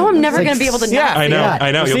not tying now I'm never going to be able to see I know.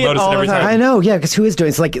 You'll notice it every time. I know, because who is doing it?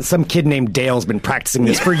 It's like some kid named Dale's been practicing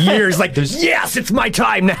this for years. Like, yes, it's my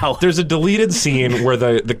time now. There's a deleted scene where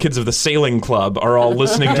the kids of the sailing club are all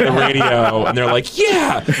listening to the radio, and they're like,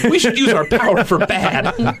 yeah, we should use our power for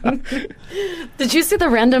bad. Did you see the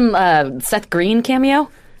random Seth Green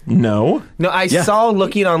cameo? No, I saw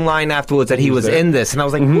looking online afterwards that he was in this, and I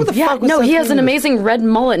was like, who the fuck was no, Seth he has Green? an amazing red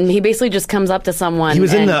mullet, and he basically just comes up to someone. He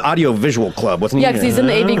was in the audio-visual club, wasn't he? Yeah, because he's in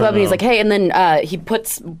the AV club, and he's like, hey, and then he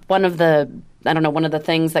puts one of the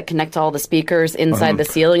things that connect all the speakers inside the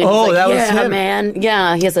ceiling. And he's like, that was yeah, him. man.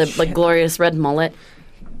 Yeah, he has a like glorious red mullet.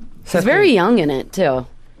 He's very young in it, too.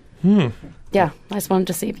 Yeah, I just wanted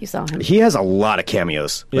to see if you saw him. He has a lot of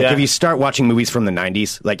cameos. Like, if you start watching movies from the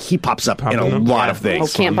 90s, like, he pops up in a lot of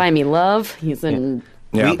things. Oh, Can't Buy Me Love. He's in...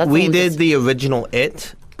 Yeah. We did the original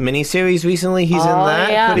It miniseries recently. He's in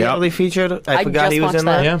that. yeah. Pretty heavily featured. I forgot he was in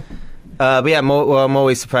that. yeah. But yeah, I'm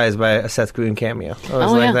always surprised by a Seth Green cameo. I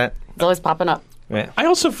always like that. It's always popping up. Yeah. I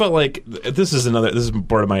also felt like this is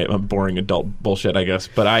part of my boring adult bullshit, I guess.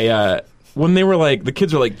 But when they were like, the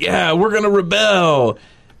kids were like, yeah, we're gonna rebel.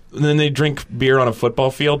 And then they drink beer on a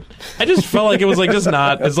football field. I just felt like it was like just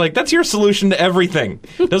not. It's like that's your solution to everything.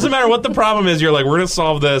 Doesn't matter what the problem is. You're like, we're gonna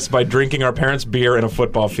solve this by drinking our parents' beer in a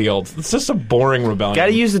football field. It's just a boring rebellion. Got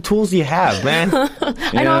to use the tools you have, man.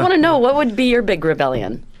 I know. I want to know what would be your big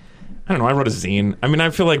rebellion. I don't know. I wrote a zine. I mean, I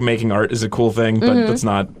feel like making art is a cool thing, but that's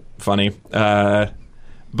not funny. But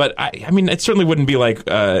I mean, it certainly wouldn't be like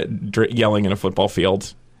yelling in a football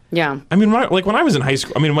field. Yeah. I mean, like when I was in high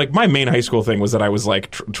school, I mean, like my main high school thing was that I was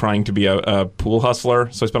like trying to be a pool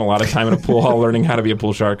hustler. So I spent a lot of time in a pool hall learning how to be a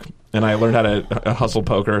pool shark, and I learned how to hustle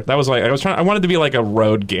poker. That was like I wanted to be like a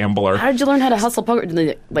road gambler. How did you learn how to hustle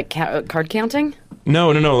poker? Like card counting?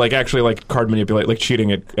 No. Like actually like card manipulate, like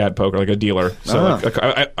cheating at poker, like a dealer. So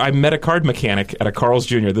I met a card mechanic at a Carl's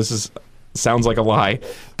Jr. Sounds like a lie,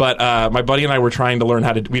 but my buddy and I were trying to learn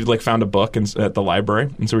how to. We'd like found a book at the library,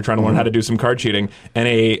 and so we were trying to learn how to do some card cheating. And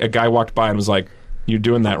a guy walked by and was like, "You're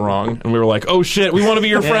doing that wrong." And we were like, "Oh shit, we want to be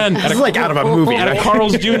your friend." This is like out of a movie. At a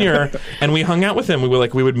Carl's Jr. And we hung out with him. We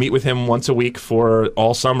would meet with him once a week for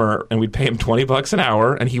all summer, and we'd pay him $20 an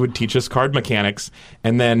hour, and he would teach us card mechanics.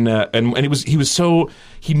 And then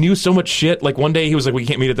he knew so much shit. Like one day he was like, "We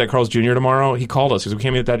can't meet at that Carl's Jr. tomorrow." He called us. He was like, "We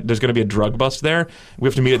can't meet at that. There's going to be a drug bust there. We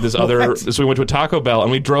have to meet at this other." So we went to a Taco Bell,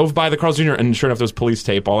 and we drove by the Carl's Jr. and sure enough, there was police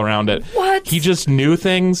tape all around it. What? He just knew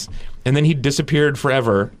things, and then he disappeared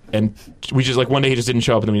forever. And we just like one day he just didn't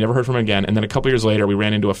show up, and then we never heard from him again. And then a couple years later, we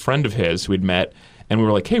ran into a friend of his who we'd met. And we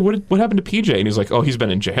were like, hey, what happened to PJ? And he's like, oh, he's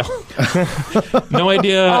been in jail. No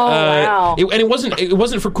idea. Wow. And it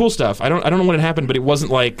wasn't for cool stuff. I don't know when it happened, but it wasn't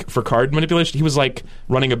like for card manipulation. He was like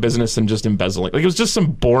running a business and just embezzling. Like it was just some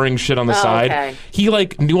boring shit on the side. Okay. He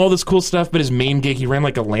like knew all this cool stuff, but his main gig, he ran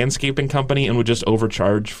like a landscaping company and would just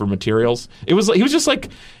overcharge for materials. It was like he was just like,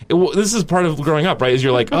 this is part of growing up, right? Is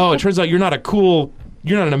you're like, oh, it turns out you're not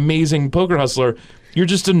an amazing poker hustler. You're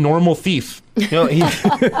just a normal thief.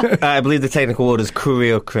 I believe the technical word is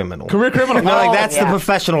career criminal. Career criminal. No, like that's the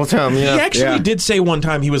professional term. He actually did say one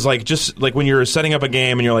time, he was like, just like when you're setting up a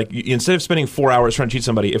game and you're like, instead of spending 4 hours trying to cheat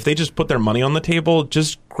somebody, if they just put their money on the table,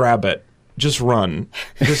 just grab it. Just run.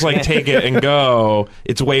 Just like take it and go.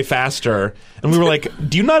 It's way faster. And we were like,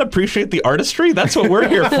 do you not appreciate the artistry? That's what we're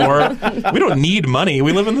here for. We don't need money.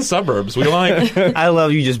 We live in the suburbs. We like. I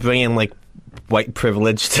love you just bringing like white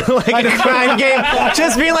privilege to like a crime game.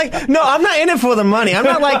 Just being like, no, I'm not in it for the money. I'm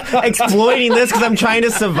not like exploiting this because I'm trying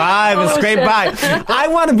to survive and scrape by. I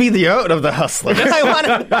want to be the art of the hustler. I want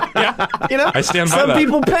to, you know. I stand by some that.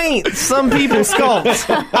 people paint, some people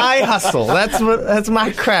sculpt. I hustle. That's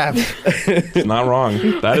my craft. It's not wrong.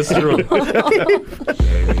 That is true.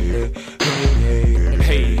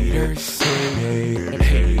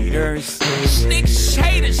 Haters, snitch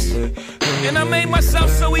haters, and I made myself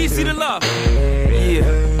so easy to love.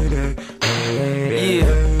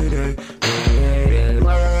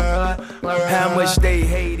 How much they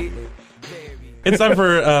hate it. It's time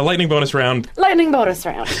for lightning bonus round. Lightning bonus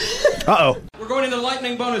round. Uh-oh. We're going into the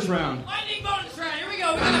lightning bonus round. Lightning bonus round. Here we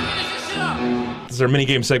go. We gotta finish this shit up. This is our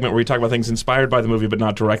mini-game segment where we talk about things inspired by the movie but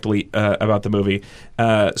not directly about the movie.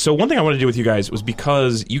 So one thing I wanted to do with you guys was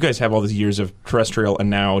because you guys have all these years of terrestrial and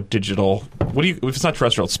now digital. What do you? If it's not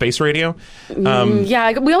terrestrial, it's space radio.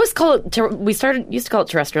 Yeah, we always call it. Used to call it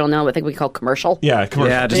terrestrial. Now I think we call it commercial. Yeah,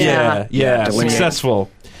 commercial. Yeah, delineate. Successful.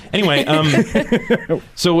 Anyway,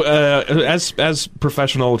 so as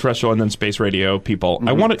professional terrestrial and then space radio people,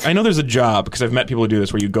 I know there's a job because I've met people who do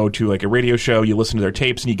this where you go to like a radio show, you listen to their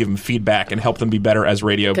tapes, and you give them feedback and help them be better as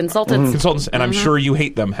radio consultants. And I'm sure you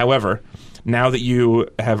hate them. However, now that you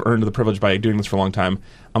have earned the privilege by doing this for a long time,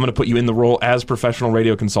 I'm going to put you in the role as professional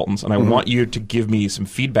radio consultants, and I want you to give me some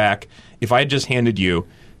feedback. If I had just handed you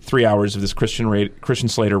 3 hours of this Christian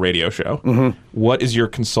Slater radio show, what is your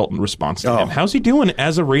consultant response to him? How's he doing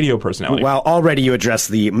as a radio personality? Well, already you addressed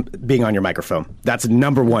the being on your microphone. That's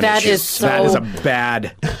number one That issue. is that is so- a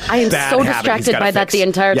bad I am bad so habit he's distracted gotta by that fix. the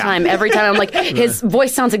entire Yeah. time. Every time I'm like, his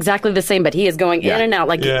voice sounds exactly the same, but he is going Yeah. in and out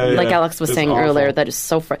like Alex was It's saying awful. earlier. That is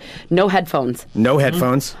so no headphones. No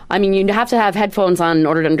headphones. I mean, you have to have headphones on in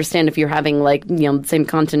order to understand if you're having like the same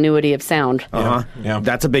continuity of sound. Yeah.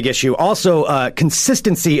 That's a big issue. Also,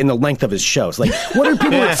 consistency in the length of his shows. Like, what do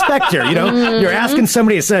people expect here? You know, you're asking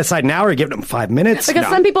somebody to set aside an hour, you're giving them 5 minutes. Because No.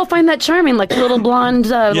 some people find that charming, like little blonde,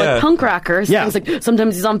 like punk rockers. Yeah. It's like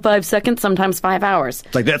sometimes he's on 5 seconds, sometimes 5 hours.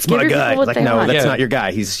 Like, that's Give my your guy. people what Like, they no, want. that's Yeah. not your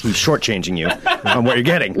guy. He's shortchanging you on what you're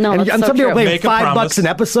getting. No, and, that's and so some people true. pay Make a $5 promise. an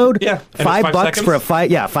episode. Yeah. And it's 5 bucks for a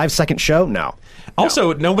seconds? 5-second show. No.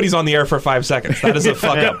 Also, nobody's on the air for 5 seconds. That is a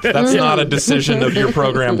fuck up. That's not a decision of your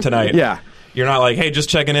program tonight. Yeah. You're not like, hey, just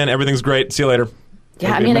checking in. Everything's great. See you later.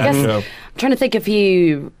 Yeah, I Okay, mean, I Matt guess show. I'm trying to think if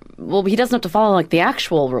he doesn't have to follow like the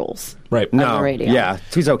actual rules. Right. No. the radio. Yeah.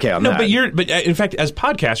 He's okay on No, that. but in fact, as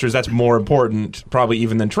podcasters, that's more important probably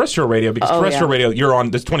even than terrestrial radio because terrestrial radio, you're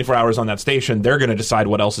on. There's 24 hours on that station. They're going to decide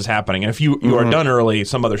what else is happening, and if you are done early,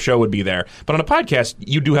 some other show would be there. But on a podcast,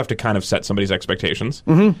 you do have to kind of set somebody's expectations.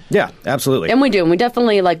 Yeah, absolutely. And we do. And we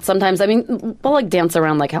definitely like sometimes. I mean, we'll like dance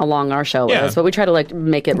around like how long our show Yeah. is, but we try to like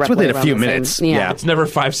make it roughly within a around few the same. minutes. Yeah. Yeah. It's never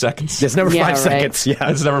 5 seconds. It's never Yeah, 5 right. seconds. Yeah.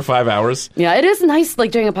 It's never 5 hours. Yeah, it is nice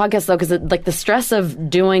like doing a podcast though because like the stress of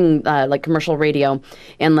doing like commercial radio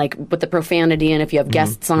and like with the profanity and if you have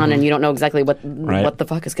guests on and you don't know exactly what the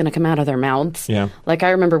fuck is going to come out of their mouths. Yeah. Like I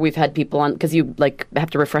remember we've had people on because you like have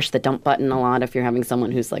to refresh the dump button a lot if you're having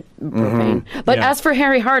someone who's like profane. But Yeah. as for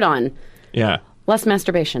Harry Hard-On, Yeah. less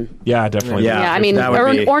masturbation. Yeah, definitely. Yeah. Yeah, I mean, that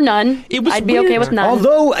would be- or none. It was I'd be okay weird. with none.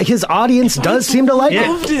 Although his audience does seem to like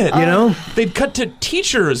Loved it. it. You know? They'd cut to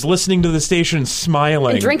teachers listening to the station,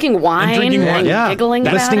 smiling, and drinking wine and Yeah. giggling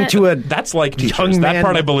Listening about to it. a That's like teachers. Young That man-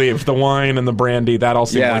 part I believe. The wine and the brandy, that all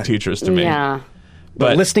seemed Yeah. like teachers to me. Yeah.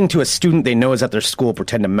 but listening to a student they know is at their school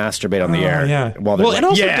pretend to masturbate on the air. Yeah. While they're Well, and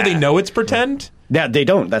also, yeah. do they know it's pretend? Yeah, they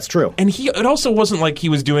don't. That's true. And it also wasn't like he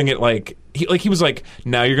was doing it like he was like,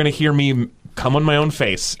 now you're going to hear me come on my own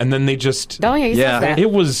face, and then they just. Oh yeah, he Yeah. says that.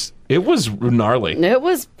 It was gnarly. It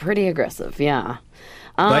was pretty aggressive. Yeah.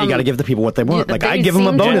 But you got to give the people what they want. yeah, Like they I give them a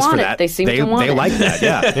seem to bonus want for it. that. They seem to want it. like that.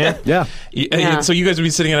 Yeah. Yeah. Yeah. So you guys would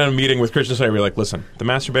be sitting in a meeting with Christian Slater. You're like, listen, the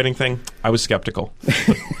masturbating thing, I was skeptical,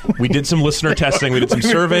 We did some listener testing. We did some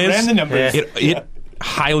surveys. Ran the numbers. It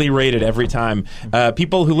highly rated every time.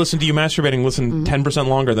 People who listen to you masturbating listen 10%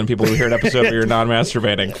 longer than people who hear an episode where you're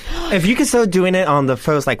non-masturbating. If you could start doing it on the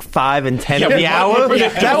first 5 and 10 of the hour,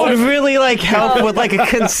 that would really help with a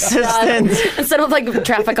consistent. Instead of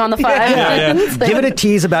traffic on the 5. Give it a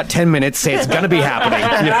tease about 10 minutes. Say it's going to be happening.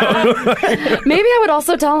 Maybe I would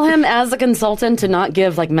also tell him as a consultant to not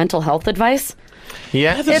give mental health advice.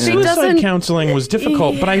 Yeah, The If he suicide doesn't- counseling was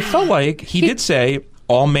difficult, but I felt like he did say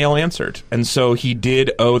all mail answered. And so he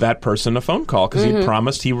did owe that person a phone call because he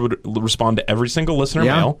promised he would respond to every single listener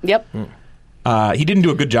mail. Yep. He didn't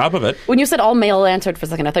do a good job of it. When you said all male answered for a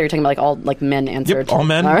second, I thought you were talking about all men answered. Yep, all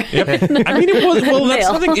men. All right. Yep. I mean, it was, well, that's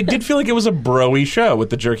Male. something. It did feel like it was a bro-y show with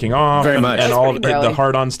the jerking off Very much. and It was all pretty the bro-y.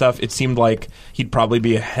 hard-on stuff. It seemed like he'd probably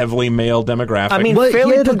be a heavily male demographic. I mean, But he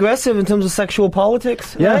fairly had- progressive in terms of sexual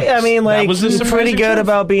politics. Yeah. Right? I mean, That was a he's surprising pretty good choice.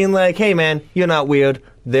 about being hey, man, you're not weird.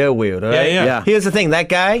 They're weird. All right? Yeah. Here's the thing. That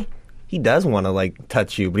guy, he does want to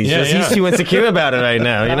touch you, but Yeah, he's too insecure about it right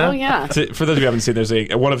now. You know? Oh, yeah. For those of you who haven't seen, there's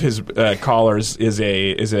one of his callers is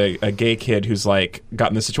a gay kid who's got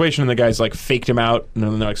in this situation, and the guy's faked him out, and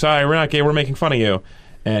then they're like, "Sorry, we're not gay. We're making fun of you."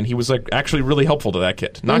 And he was actually really helpful to that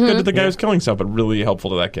kid. Not good to the guy who's killing himself, but really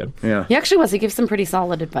helpful to that kid. Yeah. He actually was. He gives some pretty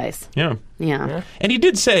solid advice. Yeah. Yeah. And he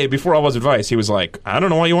did say before all was advice, he was like, "I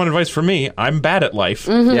don't know why you want advice from me. I'm bad at life,"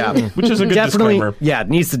 Yeah. which is a good Definitely. disclaimer. Yeah, it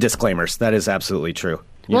needs the disclaimers. That is absolutely true.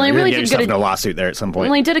 Well, he You're really gonna get did yourself good in at- a lawsuit there at some point.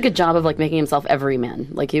 Well, he did a good job of making himself everyman.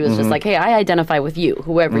 He was just hey, I identify with you,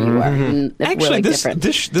 whoever you are. And Actually, we're this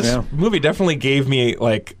different. movie definitely gave me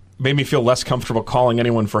made me feel less comfortable calling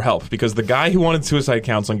anyone for help because the guy who wanted suicide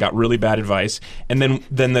counseling got really bad advice, and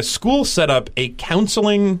then the school set up a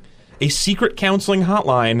secret counseling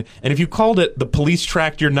hotline, and if you called it, the police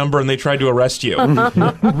tracked your number and they tried to arrest you.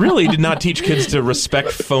 Really did not teach kids to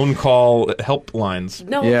respect phone call helplines.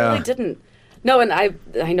 No, Yeah. it really didn't. No, and I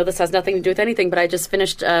know this has nothing to do with anything, but I just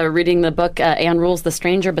finished reading the book Anne Rules the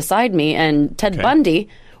Stranger Beside Me, and Ted Bundy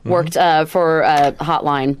worked for a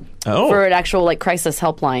hotline for an actual actual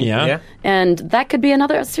helpline. Yeah. Yeah. And that could be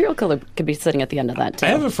another serial killer could be sitting at the end of that too. I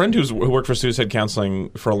have a friend who worked for suicide counseling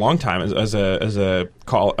for a long time as a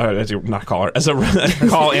call as a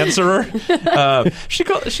call answerer.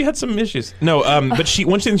 She had some issues. No, but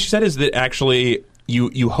one thing she said is that actually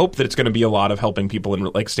you hope that it's going to be a lot of helping people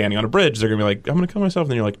in standing on a bridge. They're going to be like, I'm going to kill myself,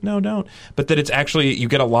 and then you're like, no, don't. But that it's actually you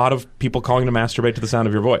get a lot of people calling to masturbate to the sound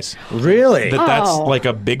of your voice. Really? That's Oh.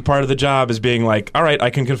 a big part of the job is being all right, I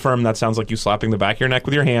can confirm that sounds like you slapping the back of your neck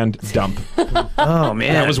with your hand. Dump. Oh, man.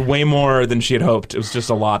 And that was way more than she had hoped. It was just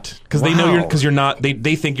a lot because they know you're not.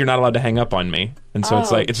 They think you're not allowed to hang up on me, and so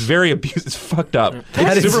it's very abusive. It's fucked up.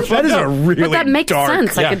 That It's is super that fucked is up. a really but that makes dark,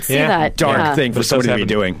 sense. I could see that. dark yeah. thing for But it does somebody to be happen.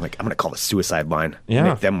 doing. I'm going to call the suicide line. Yeah.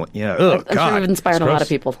 Make them. Yeah. Oh, I'm sure God. we've inspired a lot of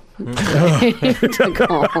people to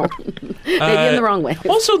call. Maybe in the wrong way.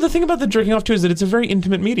 Also, the thing about the jerking off too is that it's a very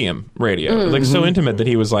intimate medium, radio. So intimate that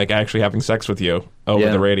he was actually having sex with you over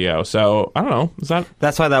Yeah. the radio. So I don't know. Is that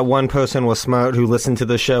That's why that one person was smart who listened to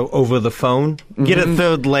the show over the phone. Get a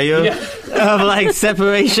third layer of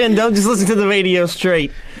separation. Don't just listen to the radio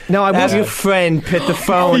straight. No, I Have will. your friend put the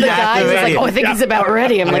phone The at guy the was radio. I think he's about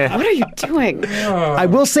ready. I'm like, what are you doing? I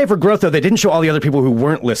will say for growth though, they didn't show all the other people who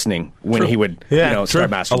weren't listening when he would, start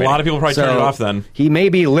masturbating. A lot of people probably turned it off then. He may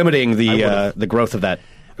be limiting the growth of that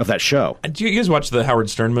show. Do you guys watch the Howard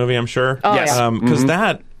Stern movie? I'm sure. Oh, Yes. yeah. Because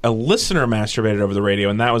that a listener masturbated over the radio,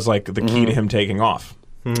 and that was the key to him taking off.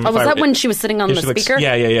 Oh, was that when she was sitting on the she's speaker?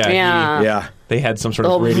 Yeah. Yeah. They had some sort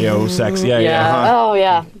of Oh. radio sex. Yeah. Oh,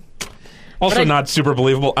 yeah. Also, But I- not super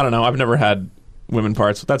believable. I don't know. I've never had women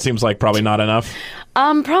parts. That seems like probably not enough.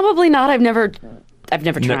 Probably not. I've never tried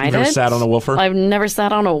it. Never sat on a woofer? I've never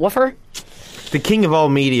sat on a woofer. The king of all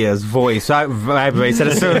media's voice vibrates at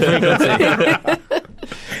a certain frequency.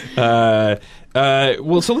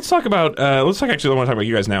 Well, so let's talk about. Actually, I want to talk about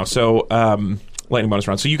you guys now. So, lightning bonus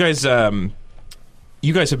round. So, you guys have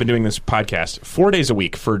been doing this podcast 4 days a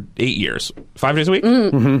week for 8 years. 5 days a week.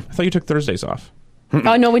 I thought you took Thursdays off.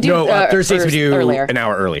 Oh, no, we do. No, Thursdays we do earlier. an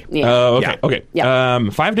hour early. Yeah. Oh, okay. Yeah. Okay. Yeah.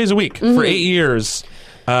 5 days a week for 8 years.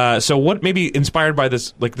 So what maybe inspired by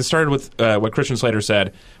this? This started with what Christian Slater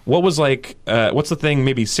said. What was what's the thing?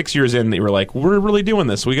 Maybe 6 years in that you were like, we're really doing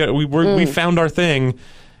this. We found our thing.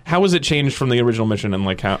 How has it changed from the original mission,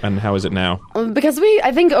 and how is it now? Because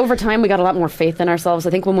I think over time we got a lot more faith in ourselves. I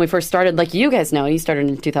think when we first started, you guys know, you started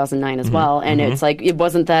in 2009 as well, and it's it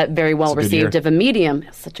wasn't that very well received of a medium. It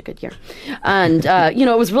was such a good year, and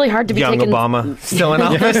it was really hard to be Young taken. Obama still in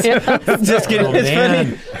office. Just kidding. It's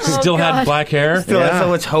funny. Still had black hair. Still has so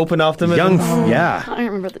much hope and optimism. Young, yeah. I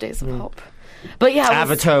remember the days of hope. But yeah,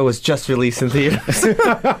 Avatar was just released in theaters.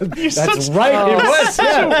 That's right. It was.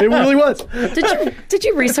 Yeah, it really was. Did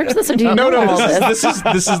you research this or do you know all this?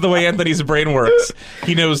 This is the way Anthony's brain works.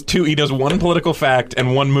 He knows one political fact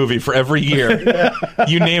and one movie for every year.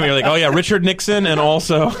 You name it, you're like, oh yeah, Richard Nixon, and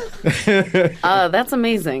also. That's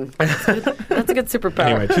amazing. That's a good superpower.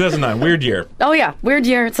 Anyway, 2009, weird year. Oh yeah, weird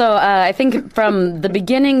year. So I think from the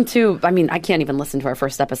beginning to, I can't even listen to our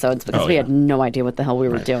first episodes because we had no idea what the hell we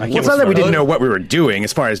were doing. Well, it's not that we didn't know what we were doing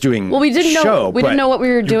as far as doing. Well, we didn't know. We didn't know what we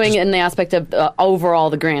were doing in the aspect of overall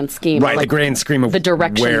the grand scheme. Right, the grand scheme of the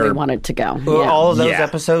direction we wanted to go. Are all of those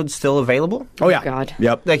episodes still available? Oh yeah. Oh, God.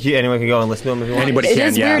 Yep. Like anyone can go and listen to them if you want. Anybody It can.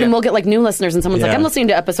 is weird, and we'll get like new listeners, and someone's like, "I'm listening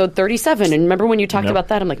to episode 37," and remember when you talked about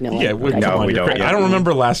that? I'm like, "No, Yeah, we don't. Yeah. I don't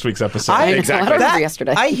remember last week's episode. I remember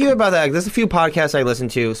yesterday. I hear about that. There's a few podcasts I listen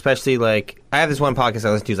to, especially like I have this one podcast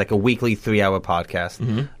I listen to. It's like a weekly 3-hour podcast.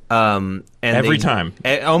 And time.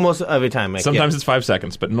 Almost every time. Like, Sometimes it's 5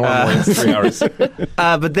 seconds, but normally it's 3 hours.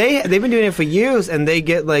 But they've been doing it for years, and they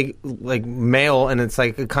get like mail, and it's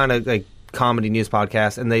like a kind of like comedy news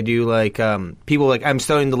podcast, and they do like people like I'm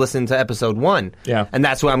starting to listen to episode 1. Yeah, and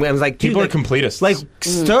that's what I was like. People are like, completists. Like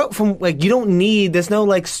start from like you don't need. There's no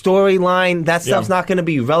like storyline. That stuff's not going to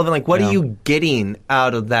be relevant. Like what are you getting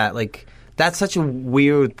out of that? Like. That's such a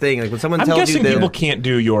weird thing. Like when someone tells you, I'm guessing people can't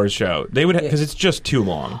do your show. They would because it's just too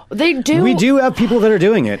long. They do. We do have people that are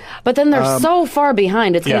doing it, but then they're so far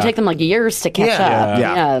behind. It's going to take them like years to catch up.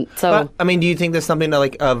 Yeah. So, but, do you think there's something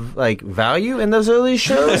of value in those early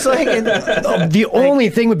shows? Like, the only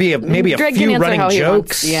thing would be maybe a Greg few can running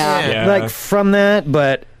jokes, like from that,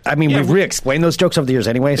 but. We've re-explained those jokes over the years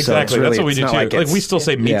anyway. Exactly, so that's what we do too. Like we still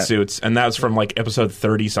say meat Yeah. suits, and that's from like episode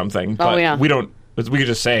 30 something. But we don't. We could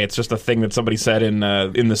just say it's just a thing that somebody said in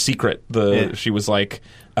The Secret. She was like,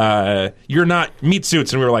 "You're not meat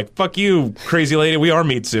suits," and we were like, "Fuck you, crazy lady. We are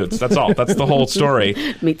meat suits." That's all. That's the whole story.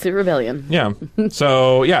 Meat Suit Rebellion. Yeah.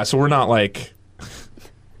 So we're not like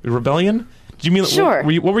rebellion. Do you mean sure?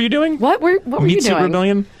 What were you doing? What were you doing? Meat Suit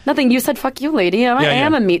Rebellion? Nothing. You said "fuck you, lady." I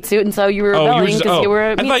am a meat suit, and so you were rebelling because you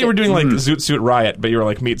were. I thought you were doing like Zoot Suit Riot, but you were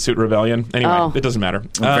like Meat Suit Rebellion. Anyway, it doesn't matter.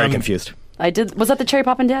 I'm very confused. I did. Was that the Cherry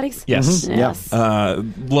Poppin' Daddies? Yes. Mm-hmm. Yes.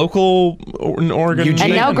 Local in Oregon. Eugene.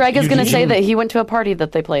 And now Greg is going to say that he went to a party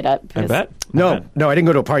that they played at. I bet. No, I didn't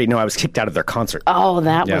go to a party. No, I was kicked out of their concert. Oh,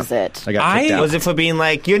 that was it. I got kicked out. Was it for being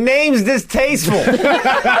like, your name's distasteful?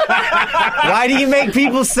 Why do you make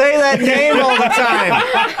people say that name all the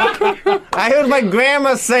time? I heard my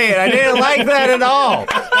grandma say it. I didn't like that at all.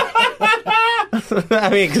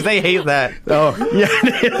 Because they hate that. Oh, yeah.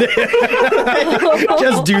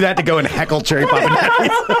 Just do that to go and heckle Cherry Poppin'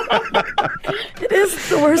 Daddies. It is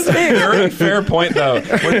the worst thing. Fair point, though.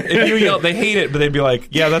 If you yell, they hate it, but they'd be like,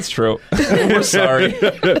 "Yeah, that's true. We're sorry."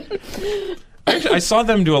 Actually, I saw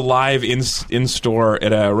them do a live in store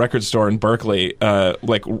at a record store in Berkeley,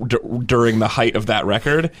 during the height of that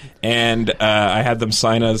record, and I had them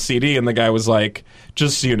sign a CD, and the guy was like,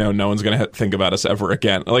 "Just so you know, no one's going to think about us ever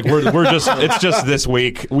again. Like we're just it's just this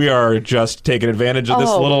week. We are just taking advantage of this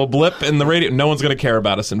little blip in the radio. No one's going to care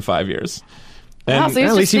about us in 5 years." And Wow, so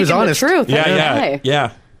at least he was honest. The truth.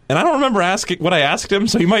 Yeah. And I don't remember asking what I asked him,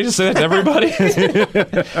 so he might just say that to everybody.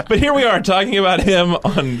 But here we are talking about him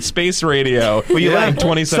on Space Radio in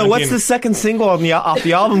 2017. So what's the second single off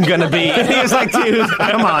the album going to be? And he was like, dude,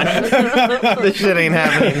 come on. This shit ain't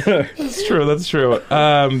happening. That's true.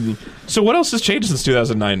 So what else has changed since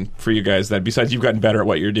 2009 for you guys then, besides you've gotten better at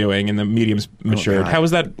what you're doing and the medium's matured? How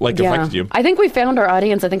has that affected you? I think we found our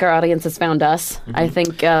audience. I think our audience has found us. Mm-hmm. I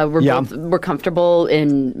think we're comfortable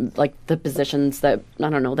in like the positions that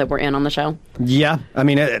we're in on the show. Yeah,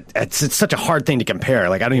 it's such a hard thing to compare.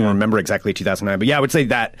 Like I don't even remember exactly 2009, but I would say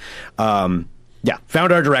that.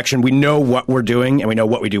 Found our direction. We know what we're doing, and we know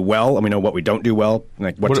what we do well, and we know what we don't do well,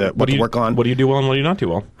 like what to work on. What do you do well, and what do you not do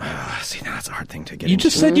well? See, now that's a hard thing to get You into.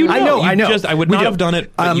 just said you know. I know. I would not have done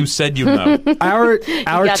it, but you said you know. Our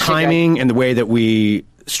timing and the way that we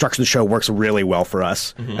structure the show works really well for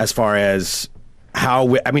us, as far as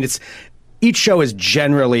how it's each show is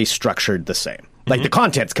generally structured the same. Like the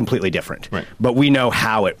content's completely different, right? But we know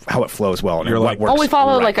how it flows well. And what works. We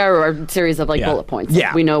follow like our series of bullet points.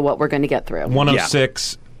 Yeah, we know what we're going to get through.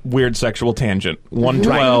 106. Weird sexual tangent.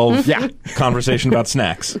 112. Conversation about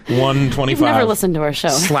snacks. 125. You've never listened to our show.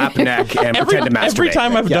 Slap neck and pretend to masturbate. Every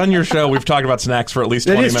time I've done your show, we've talked about snacks for at least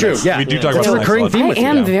 20 minutes. True. Yeah, we do talk about a snacks. Recurring theme with I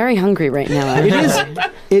am very hungry right now.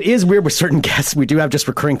 It is weird with certain guests. We do have just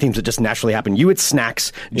recurring themes that just naturally happen. You, it's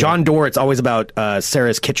snacks. John Doerr, it's always about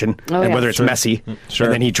Sarah's kitchen and whether it's messy. Sure.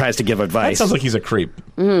 And then he tries to give advice. That sounds like he's a creep.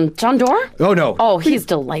 John Doerr? Oh no. Oh, he's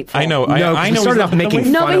delightful. I know. No, I know. He started off making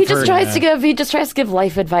fun No, but he of her. just tries to give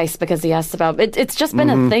life advice. advice because he asks about it. It's just been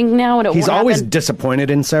a thing now, and He's always happen. disappointed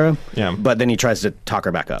in Sarah. Yeah. But then he tries to talk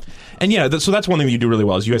her back up. And so that's one thing that you do really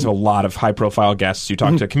well is you guys have a lot of high profile guests. You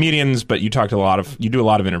talk to comedians, but you do a lot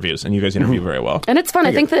of interviews, and you guys interview very well. And it's fun.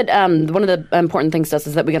 I think that one of the important things to us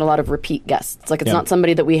is that we get a lot of repeat guests. Like, it's not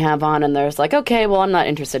somebody that we have on and there's like, okay, well, I'm not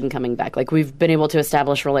interested in coming back. Like, we've been able to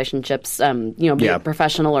establish relationships, be it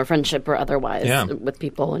professional or friendship or otherwise with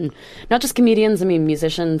people. And not just comedians, I mean,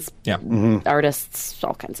 musicians, artists,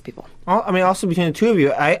 all kinds of people. I mean, also between the two of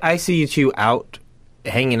you, I see you two out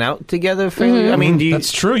hanging out together fairly. I mean,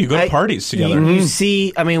 that's true. You go to parties together. You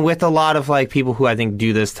see, I mean, with a lot of like people who I think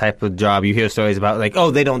do this type of job, you hear stories about like,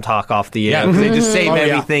 oh, they don't talk off the air. They just save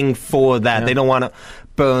everything for that. Yeah. They don't want to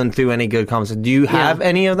burn through any good conversation. Do you have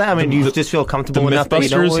any of that? I mean, do you just feel comfortable enough that you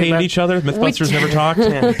don't Mythbusters hate each other? Mythbusters never talked.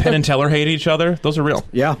 Penn and Teller hate each other. Those are real.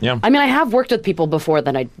 Yeah. I mean, I have worked with people before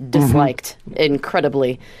that I disliked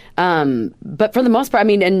incredibly. But for the most part, I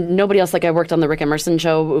mean, and nobody else, like I worked on the Rick Emerson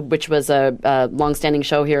show, which was a long-standing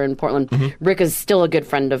show here in Portland. Rick is still a good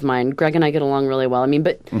friend of mine. Greg and I get along really well. I mean,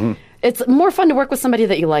 but it's more fun to work with somebody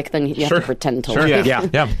that you like than you have to pretend to like.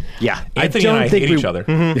 Yeah. Anthony and I hate each other.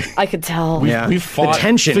 I could tell. We've fought the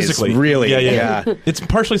tension physically. Is really, It's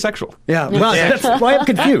partially sexual. Yeah, well, that's why I'm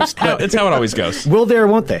confused. No, it's how it always goes. Will they or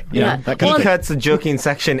won't they? Yeah. That kind of He cuts a joking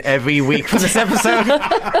section every week for this episode.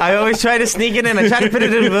 I always try to sneak it in. I try to put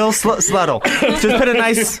it in real subtle. Just put a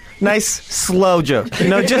nice slow joke.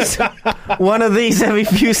 Just one of these every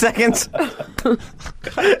few seconds.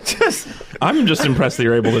 I'm just impressed that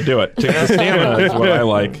you're able to do it. The stamina is what I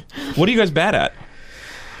like. What are you guys bad at?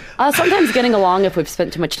 Sometimes getting along if we've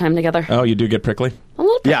spent too much time together. Oh, you do get prickly? A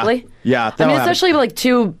little prickly. Yeah. I mean, especially like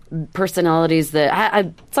two personalities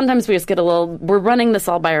that sometimes we just get we're running this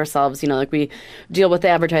all by ourselves. Like we deal with the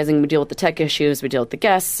advertising, we deal with the tech issues, we deal with the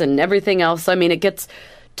guests and everything else. So, I mean, it gets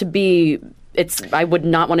to be... I would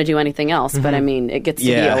not want to do anything else, but I mean, it gets to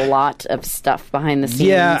be a lot of stuff behind the scenes.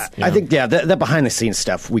 Yeah. I think, that behind the scenes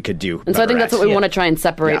stuff we could do. And so I think that's what we want to try and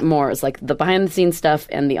separate more is like the behind the scenes stuff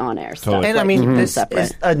and the on air stuff. And I mean, this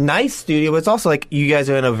is a nice studio, but it's also like you guys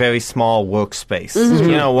are in a very small workspace,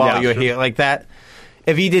 while you're here like that.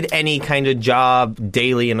 If you did any kind of job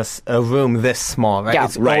daily in a room this small, right?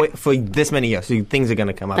 It's for this many years, so things are going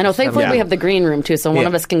to come up. I know, thankfully we have the green room too, so one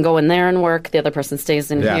of us can go in there and work, the other person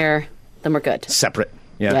stays in here. Then we're good. Separate.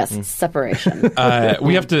 Yeah. Yes, separation.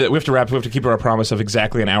 We have to wrap. We have to keep our promise of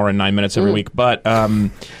exactly an hour and 9 minutes every week. But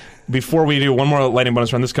before we do one more lightning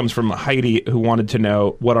bonus round, this comes from Heidi, who wanted to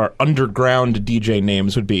know what our underground DJ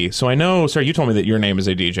names would be. So I know, Sarah, you told me that your name is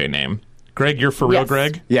a DJ name. Greg, you're for real,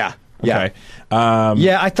 Greg? Yeah. Okay.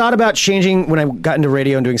 I thought about changing when I got into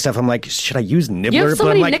radio and doing stuff. I'm like, should I use Nibbler? You have so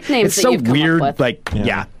many nicknames it's that so you've come weird. up with. Like,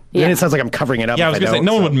 Then it sounds like I'm covering it up. Yeah, I was going to say,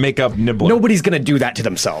 no one would make up Nibbler. Nobody's going to do that to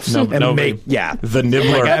themselves. The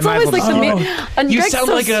Nibbler. That's always like and you Greg's sound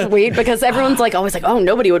so like sweet because everyone's like always like, oh,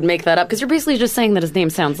 nobody would make that up because you're basically just saying that his name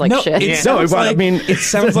sounds like shit. It sounds like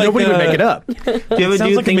nobody would make it up. Do you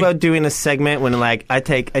ever think about doing a segment when like I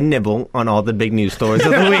take a nibble on all the big news stories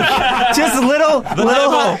of the week? Just little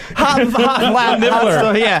hot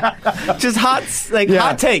Nibbler. Just hot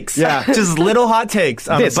takes. Yeah. Just little hot takes.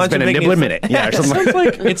 This has been a Nibbler minute. Yeah, or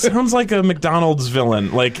something it sounds like a McDonald's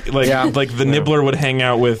villain. Like the Nibbler would hang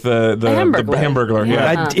out with the Hamburglar.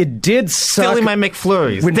 Yeah. It did suck. Stealing my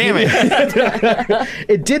McFlurries. Damn it.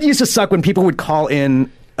 It did used to suck when people would call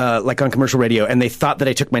in like on commercial radio, and they thought that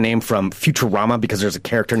I took my name from Futurama because there's a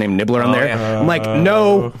character named Nibbler on there. Yeah. I'm like,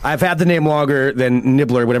 no, I've had the name longer than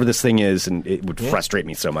Nibbler, whatever this thing is, and it would frustrate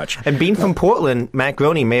me so much. And being from Portland, Matt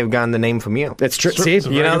Groening may have gotten the name from you. That's true. See, that's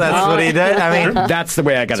what he did. I mean, that's the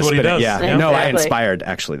way I got to spit it. Yeah. Exactly. No, I inspired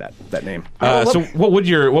actually that name. So what would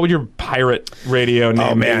your pirate radio name?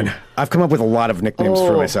 Oh man, be? I've come up with a lot of nicknames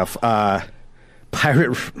for myself.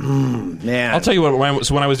 Pirate, man. I'll tell you what.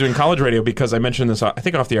 When I was doing college radio, because I mentioned this, I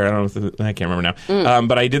think off the air. I don't know if I can't remember now.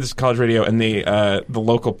 But I did this college radio, and the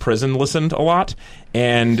local prison listened a lot.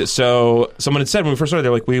 And so someone had said when we first started,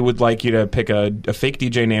 they're like, "We would like you to pick a fake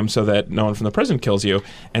DJ name so that no one from the prison kills you."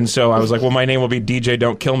 And so I was like, "Well, my name will be DJ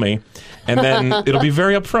Don't Kill Me," and then it'll be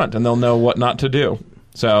very upfront, and they'll know what not to do.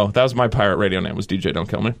 So that was my pirate radio name, was DJ Don't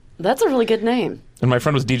Kill Me. That's a really good name. And my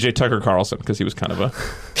friend was DJ Tucker Carlson because he was kind of a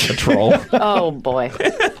troll. Oh, boy.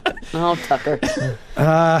 Oh, Tucker.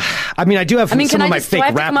 I mean, I do have some can of I my just fake do I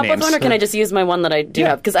have to rap come up names. with one, or can I just use my one that I do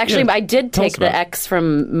have? Because actually, I did take the X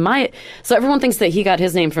from my. So everyone thinks that he got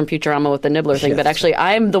his name from Futurama with the Nibbler thing, but actually,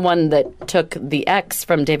 I'm the one that took the X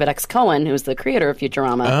from David X. Cohen, who's the creator of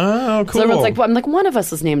Futurama. Oh, cool. So everyone's like, well, I'm like, one of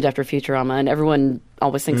us is named after Futurama, and everyone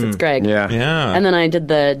always thinks it's Greg. Yeah. And then I did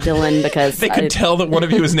the Dylan because they could tell that one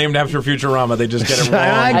of you is named after Futurama. They just get it wrong.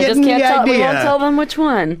 I just can't tell. We won't tell them which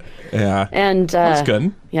one. Yeah. And that's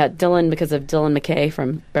good. Yeah, Dylan because of Dylan McKay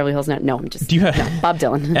from Beverly Hills. No, I'm just Bob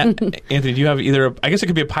Dylan. Anthony, do you have either? I guess it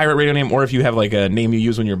could be a pirate radio name, or if you have like a name you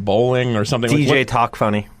use when you're bowling or something. DJ Talk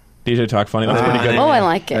Funny. DJ Talk Funny. That's pretty good. Oh, I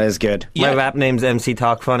like it. That is good. My rap name's MC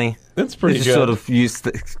Talk Funny. That's pretty good. Sort of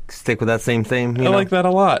stick with that same theme. I like that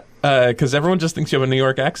a lot because everyone just thinks you have a New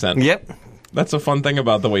York accent. Yep. That's a fun thing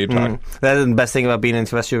about the way you talk. That is the best thing about being in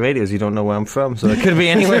terrestrial radio is you don't know where I'm from, so it could be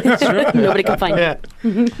anywhere. Nobody can find it.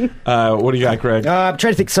 What do you got, Greg? I'm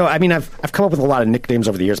trying to think. So, I mean, I've come up with a lot of nicknames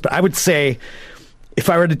over the years, but I would say if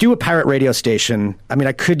I were to do a pirate radio station, I mean,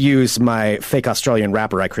 I could use my fake Australian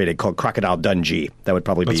rapper I created called Crocodile Dundee. That would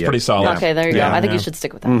probably That's be pretty solid. Okay, there you go. I think you should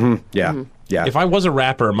stick with that. Yeah. If I was a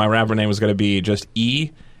rapper, my rapper name was going to be just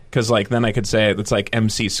E, because like then I could say it's like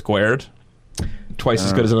MC squared. Twice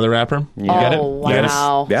as good as another rapper. You get it? Oh, You get it?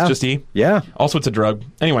 wow. Yeah. It's just E. Yeah. Also, it's a drug.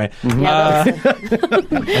 Anyway. Yeah,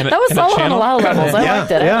 that was solid on a lot of levels. I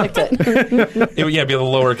liked it. I liked it. It'd be the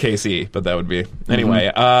lowercase E, but that would be.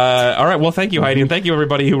 Anyway. All right. Well, thank you, Heidi. And thank you,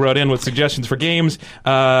 everybody who wrote in with suggestions for games.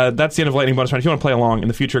 That's the end of Lightning Bonus Round. If you want to play along in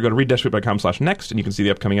the future, go to read-week.com/next, and you can see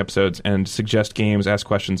the upcoming episodes and suggest games, ask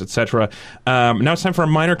questions, etc. Now it's time for a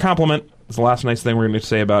minor compliment. It's the last nice thing we're going to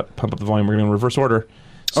say about Pump Up the Volume. We're going to reverse order.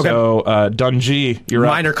 Okay. So, Dungee, you're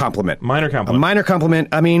up. Minor compliment. Minor compliment. A minor compliment.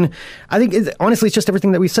 I mean, I think honestly, it's just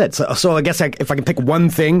everything that we said. So I guess if I can pick one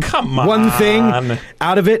thing, one thing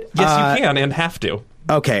out of it. Yes, you can and have to.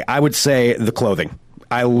 Okay, I would say the clothing.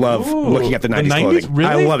 I love looking at the 90s clothing. Really?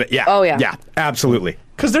 I love it. Yeah. Oh, yeah. Yeah, absolutely.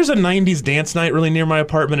 Because there's a 90s dance night really near my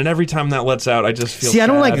apartment, and every time that lets out, I just feel I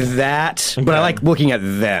don't sad. like that, but I like looking at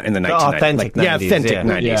that in the 1990s. Authentic 90s. Yeah, authentic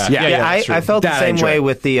 90s. Yeah, I felt the same way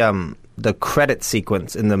with the credit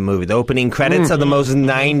sequence in the movie. The opening credits are the most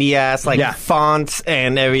 90-ass, fonts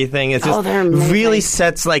and everything. It's just really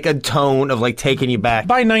sets like a tone of like taking you back.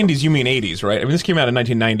 By 90s, you mean 80s, right? I mean, this came out in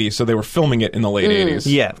 1990, so they were filming it in the late 80s.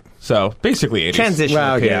 Yeah. So, basically 80s.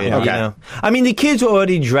 Transitional period, yeah, okay. you know? I mean, the kids were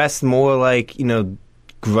already dressed more like,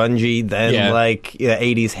 grungy than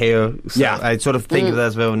 80s hair. So I sort of think of that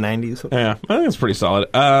as well 90s. Yeah, I think it's pretty solid.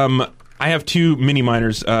 I have two mini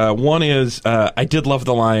minors. One is I did love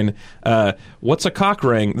the line, "What's a cock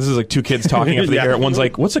ring?" This is like two kids talking up in the air. One's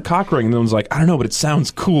like, "What's a cock ring?" And the one's like, "I don't know, but it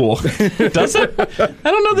sounds cool." Does it?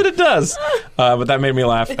 I don't know that it does, but that made me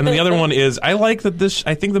laugh. And then the other one is I like that this.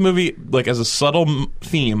 I think the movie, like as a subtle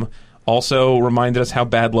theme, also reminded us how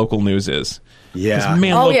bad local news is. Yeah.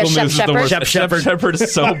 Man, Oh, local yeah, news Chef is the Shepherd. worst. Chef Shepherd. Shepherd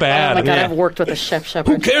is so bad. Oh my God, I've worked with a Chef Shepherd.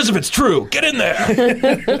 Who cares if it's true? Get in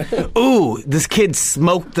there. Ooh, this kid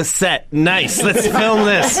smoked the set. Nice. Let's film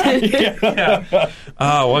this.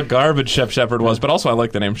 Oh, what garbage Chef Shepherd was. But also, I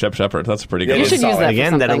like the name Chef Shepherd. That's pretty good. You should use that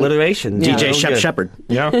Again, for that something. alliteration. DJ Real Chef good. Shepherd.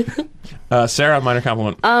 Yeah. Sarah, minor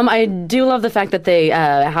compliment. I do love the fact that they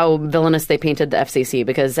how villainous they painted the FCC,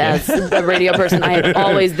 because as a radio person,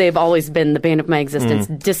 they've always been the bane of my existence.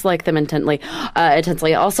 Dislike them intensely.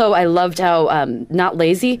 Also, I loved how not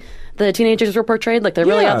lazy the teenagers were portrayed. Like they're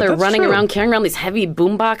really out there that's running true. around, carrying around these heavy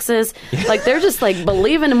boom boxes. Like they're just like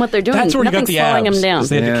believing in what they're doing. That's where you got Nothing's the slowing abs. them down.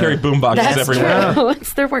 They had to carry boom boxes That's everywhere. true.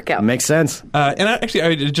 It's their workout. Makes sense. And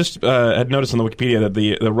I just had noticed on the Wikipedia that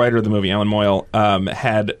the writer of the movie, Alan Moyle,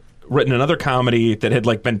 had written another comedy that had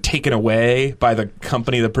like been taken away by the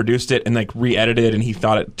company that produced it and like re-edited, and he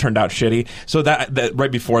thought it turned out shitty. So that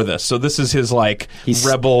right before this. So this is his like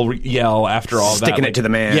rebel yell after all that. Sticking it to the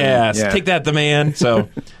man. Yeah, Yeah. take that, the man. So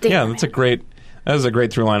yeah, that is a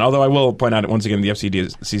great through line. Although I will point out once again, the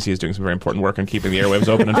FCC is doing some very important work on keeping the airwaves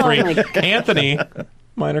open and free. my God. Anthony,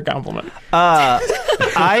 minor compliment.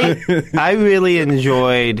 I really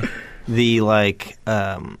enjoyed the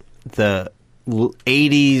the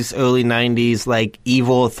 80s, early 90s, like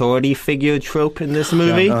evil authority figure trope in this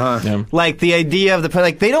movie. Yeah. Like the idea of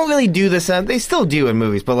they don't really do this. They still do in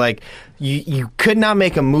movies, but like you could not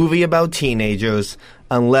make a movie about teenagers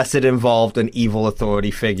unless it involved an evil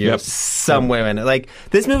authority figure somewhere in it. Like,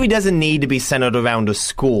 this movie doesn't need to be centered around a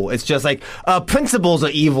school. It's just like, principals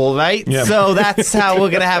are evil, right? Yep. So that's how we're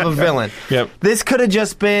going to have a villain. Yep. This could have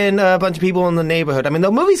just been a bunch of people in the neighborhood. I mean,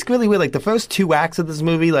 the movie's really weird. Like, the first 2 acts of this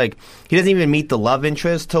movie, like, he doesn't even meet the love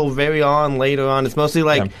interest till very later on. It's mostly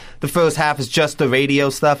like the first half is just the radio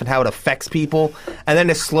stuff and how it affects people. And then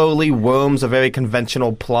it slowly worms a very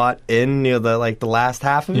conventional plot in near the last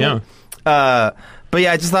half of it. But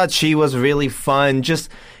yeah, I just thought she was really fun. Just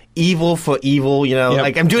evil for evil, you know.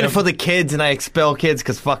 Like, I'm doing it for the kids, and I expel kids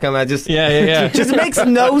because fuck them. I just just makes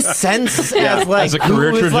no sense as a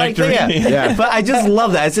career trajectory. But I just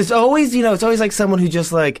love that. It's just always, you know, it's always like someone who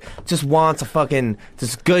just wants a fucking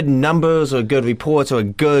just good numbers or good reports or a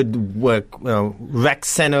good rec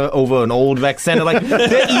center over an old rec center. Like,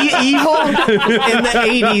 the evil in the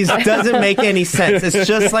 80s doesn't make any sense. It's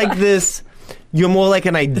just like this. You're more like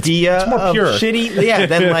an idea it's more of pure. shitty,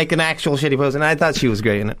 than like an actual shitty person. I thought she was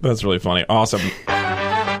great in it. That's really funny. Awesome.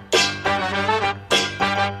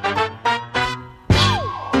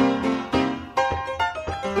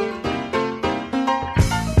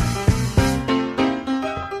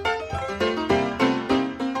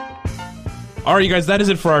 All right, you guys, that is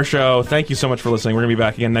it for our show. Thank you so much for listening. We're going to be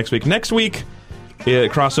back again next week. Next week,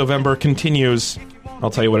 Crossovember continues. I'll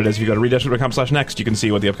tell you what it is. If you go to readdesk.com/next, you can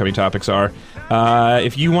see what the upcoming topics are.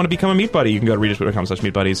 If you want to become a Meat Buddy, you can go to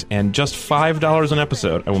readdesk.com/meatbuddies, and just $5 an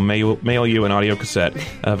episode, I will mail you an audio cassette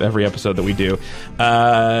of every episode that we do.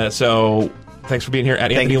 So thanks for being here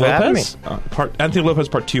at Anthony Lopez. Anthony Lopez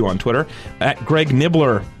Part 2 on Twitter. At Greg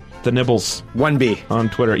Nibbler, the Nibbles. 1B. On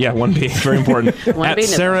Twitter. Yeah, 1B. Very important. At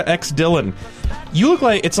Sarah X. Dillon. You look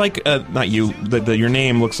like, it's like, not you, your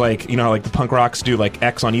name looks like, you know how like the punk rocks do like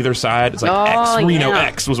X on either side? It's like X, Reno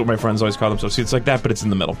X was what my friends always call themselves. See, it's like that, but it's in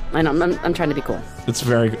the middle. I know, I'm trying to be cool. It's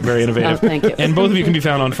very, very innovative. Thank you. And both of you can be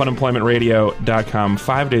found on funemploymentradio.com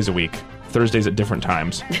 5 days a week, Thursdays at different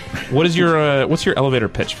times. What's your elevator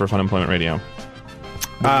pitch for Fun Employment Radio?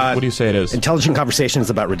 What do you say it is? Intelligent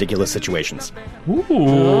conversations about ridiculous situations. Ooh.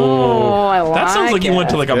 Oh, I like that sounds like you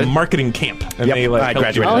went to like a Good. marketing camp. And they I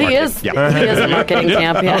graduated. Oh, he is. Yeah. He is a marketing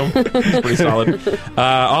camp, yeah. It's pretty solid.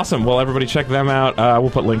 Awesome. Well, everybody check them out.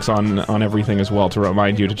 We'll put links on everything as well to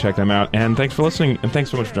remind you to check them out. And thanks for listening. And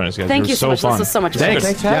thanks so much for joining us, guys. Thank you so much. Fun. This was so much fun.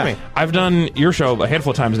 Thanks for having me. I've done your show a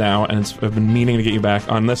handful of times now, and I've been meaning to get you back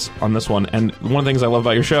on this one. And one of the things I love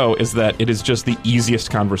about your show is that it is just the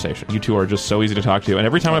easiest conversation. You two are just so easy to talk to.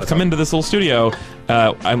 And every time I've come into this little studio,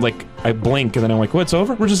 I blink, and then I'm like, "What's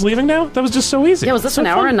over? We're just leaving now? That was just so easy." Yeah, was this so an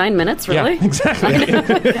hour fun. and 9 minutes, really? Yeah, exactly.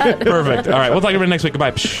 Perfect. All right, we'll talk about it next week.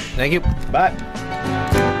 Goodbye. Thank you. Bye.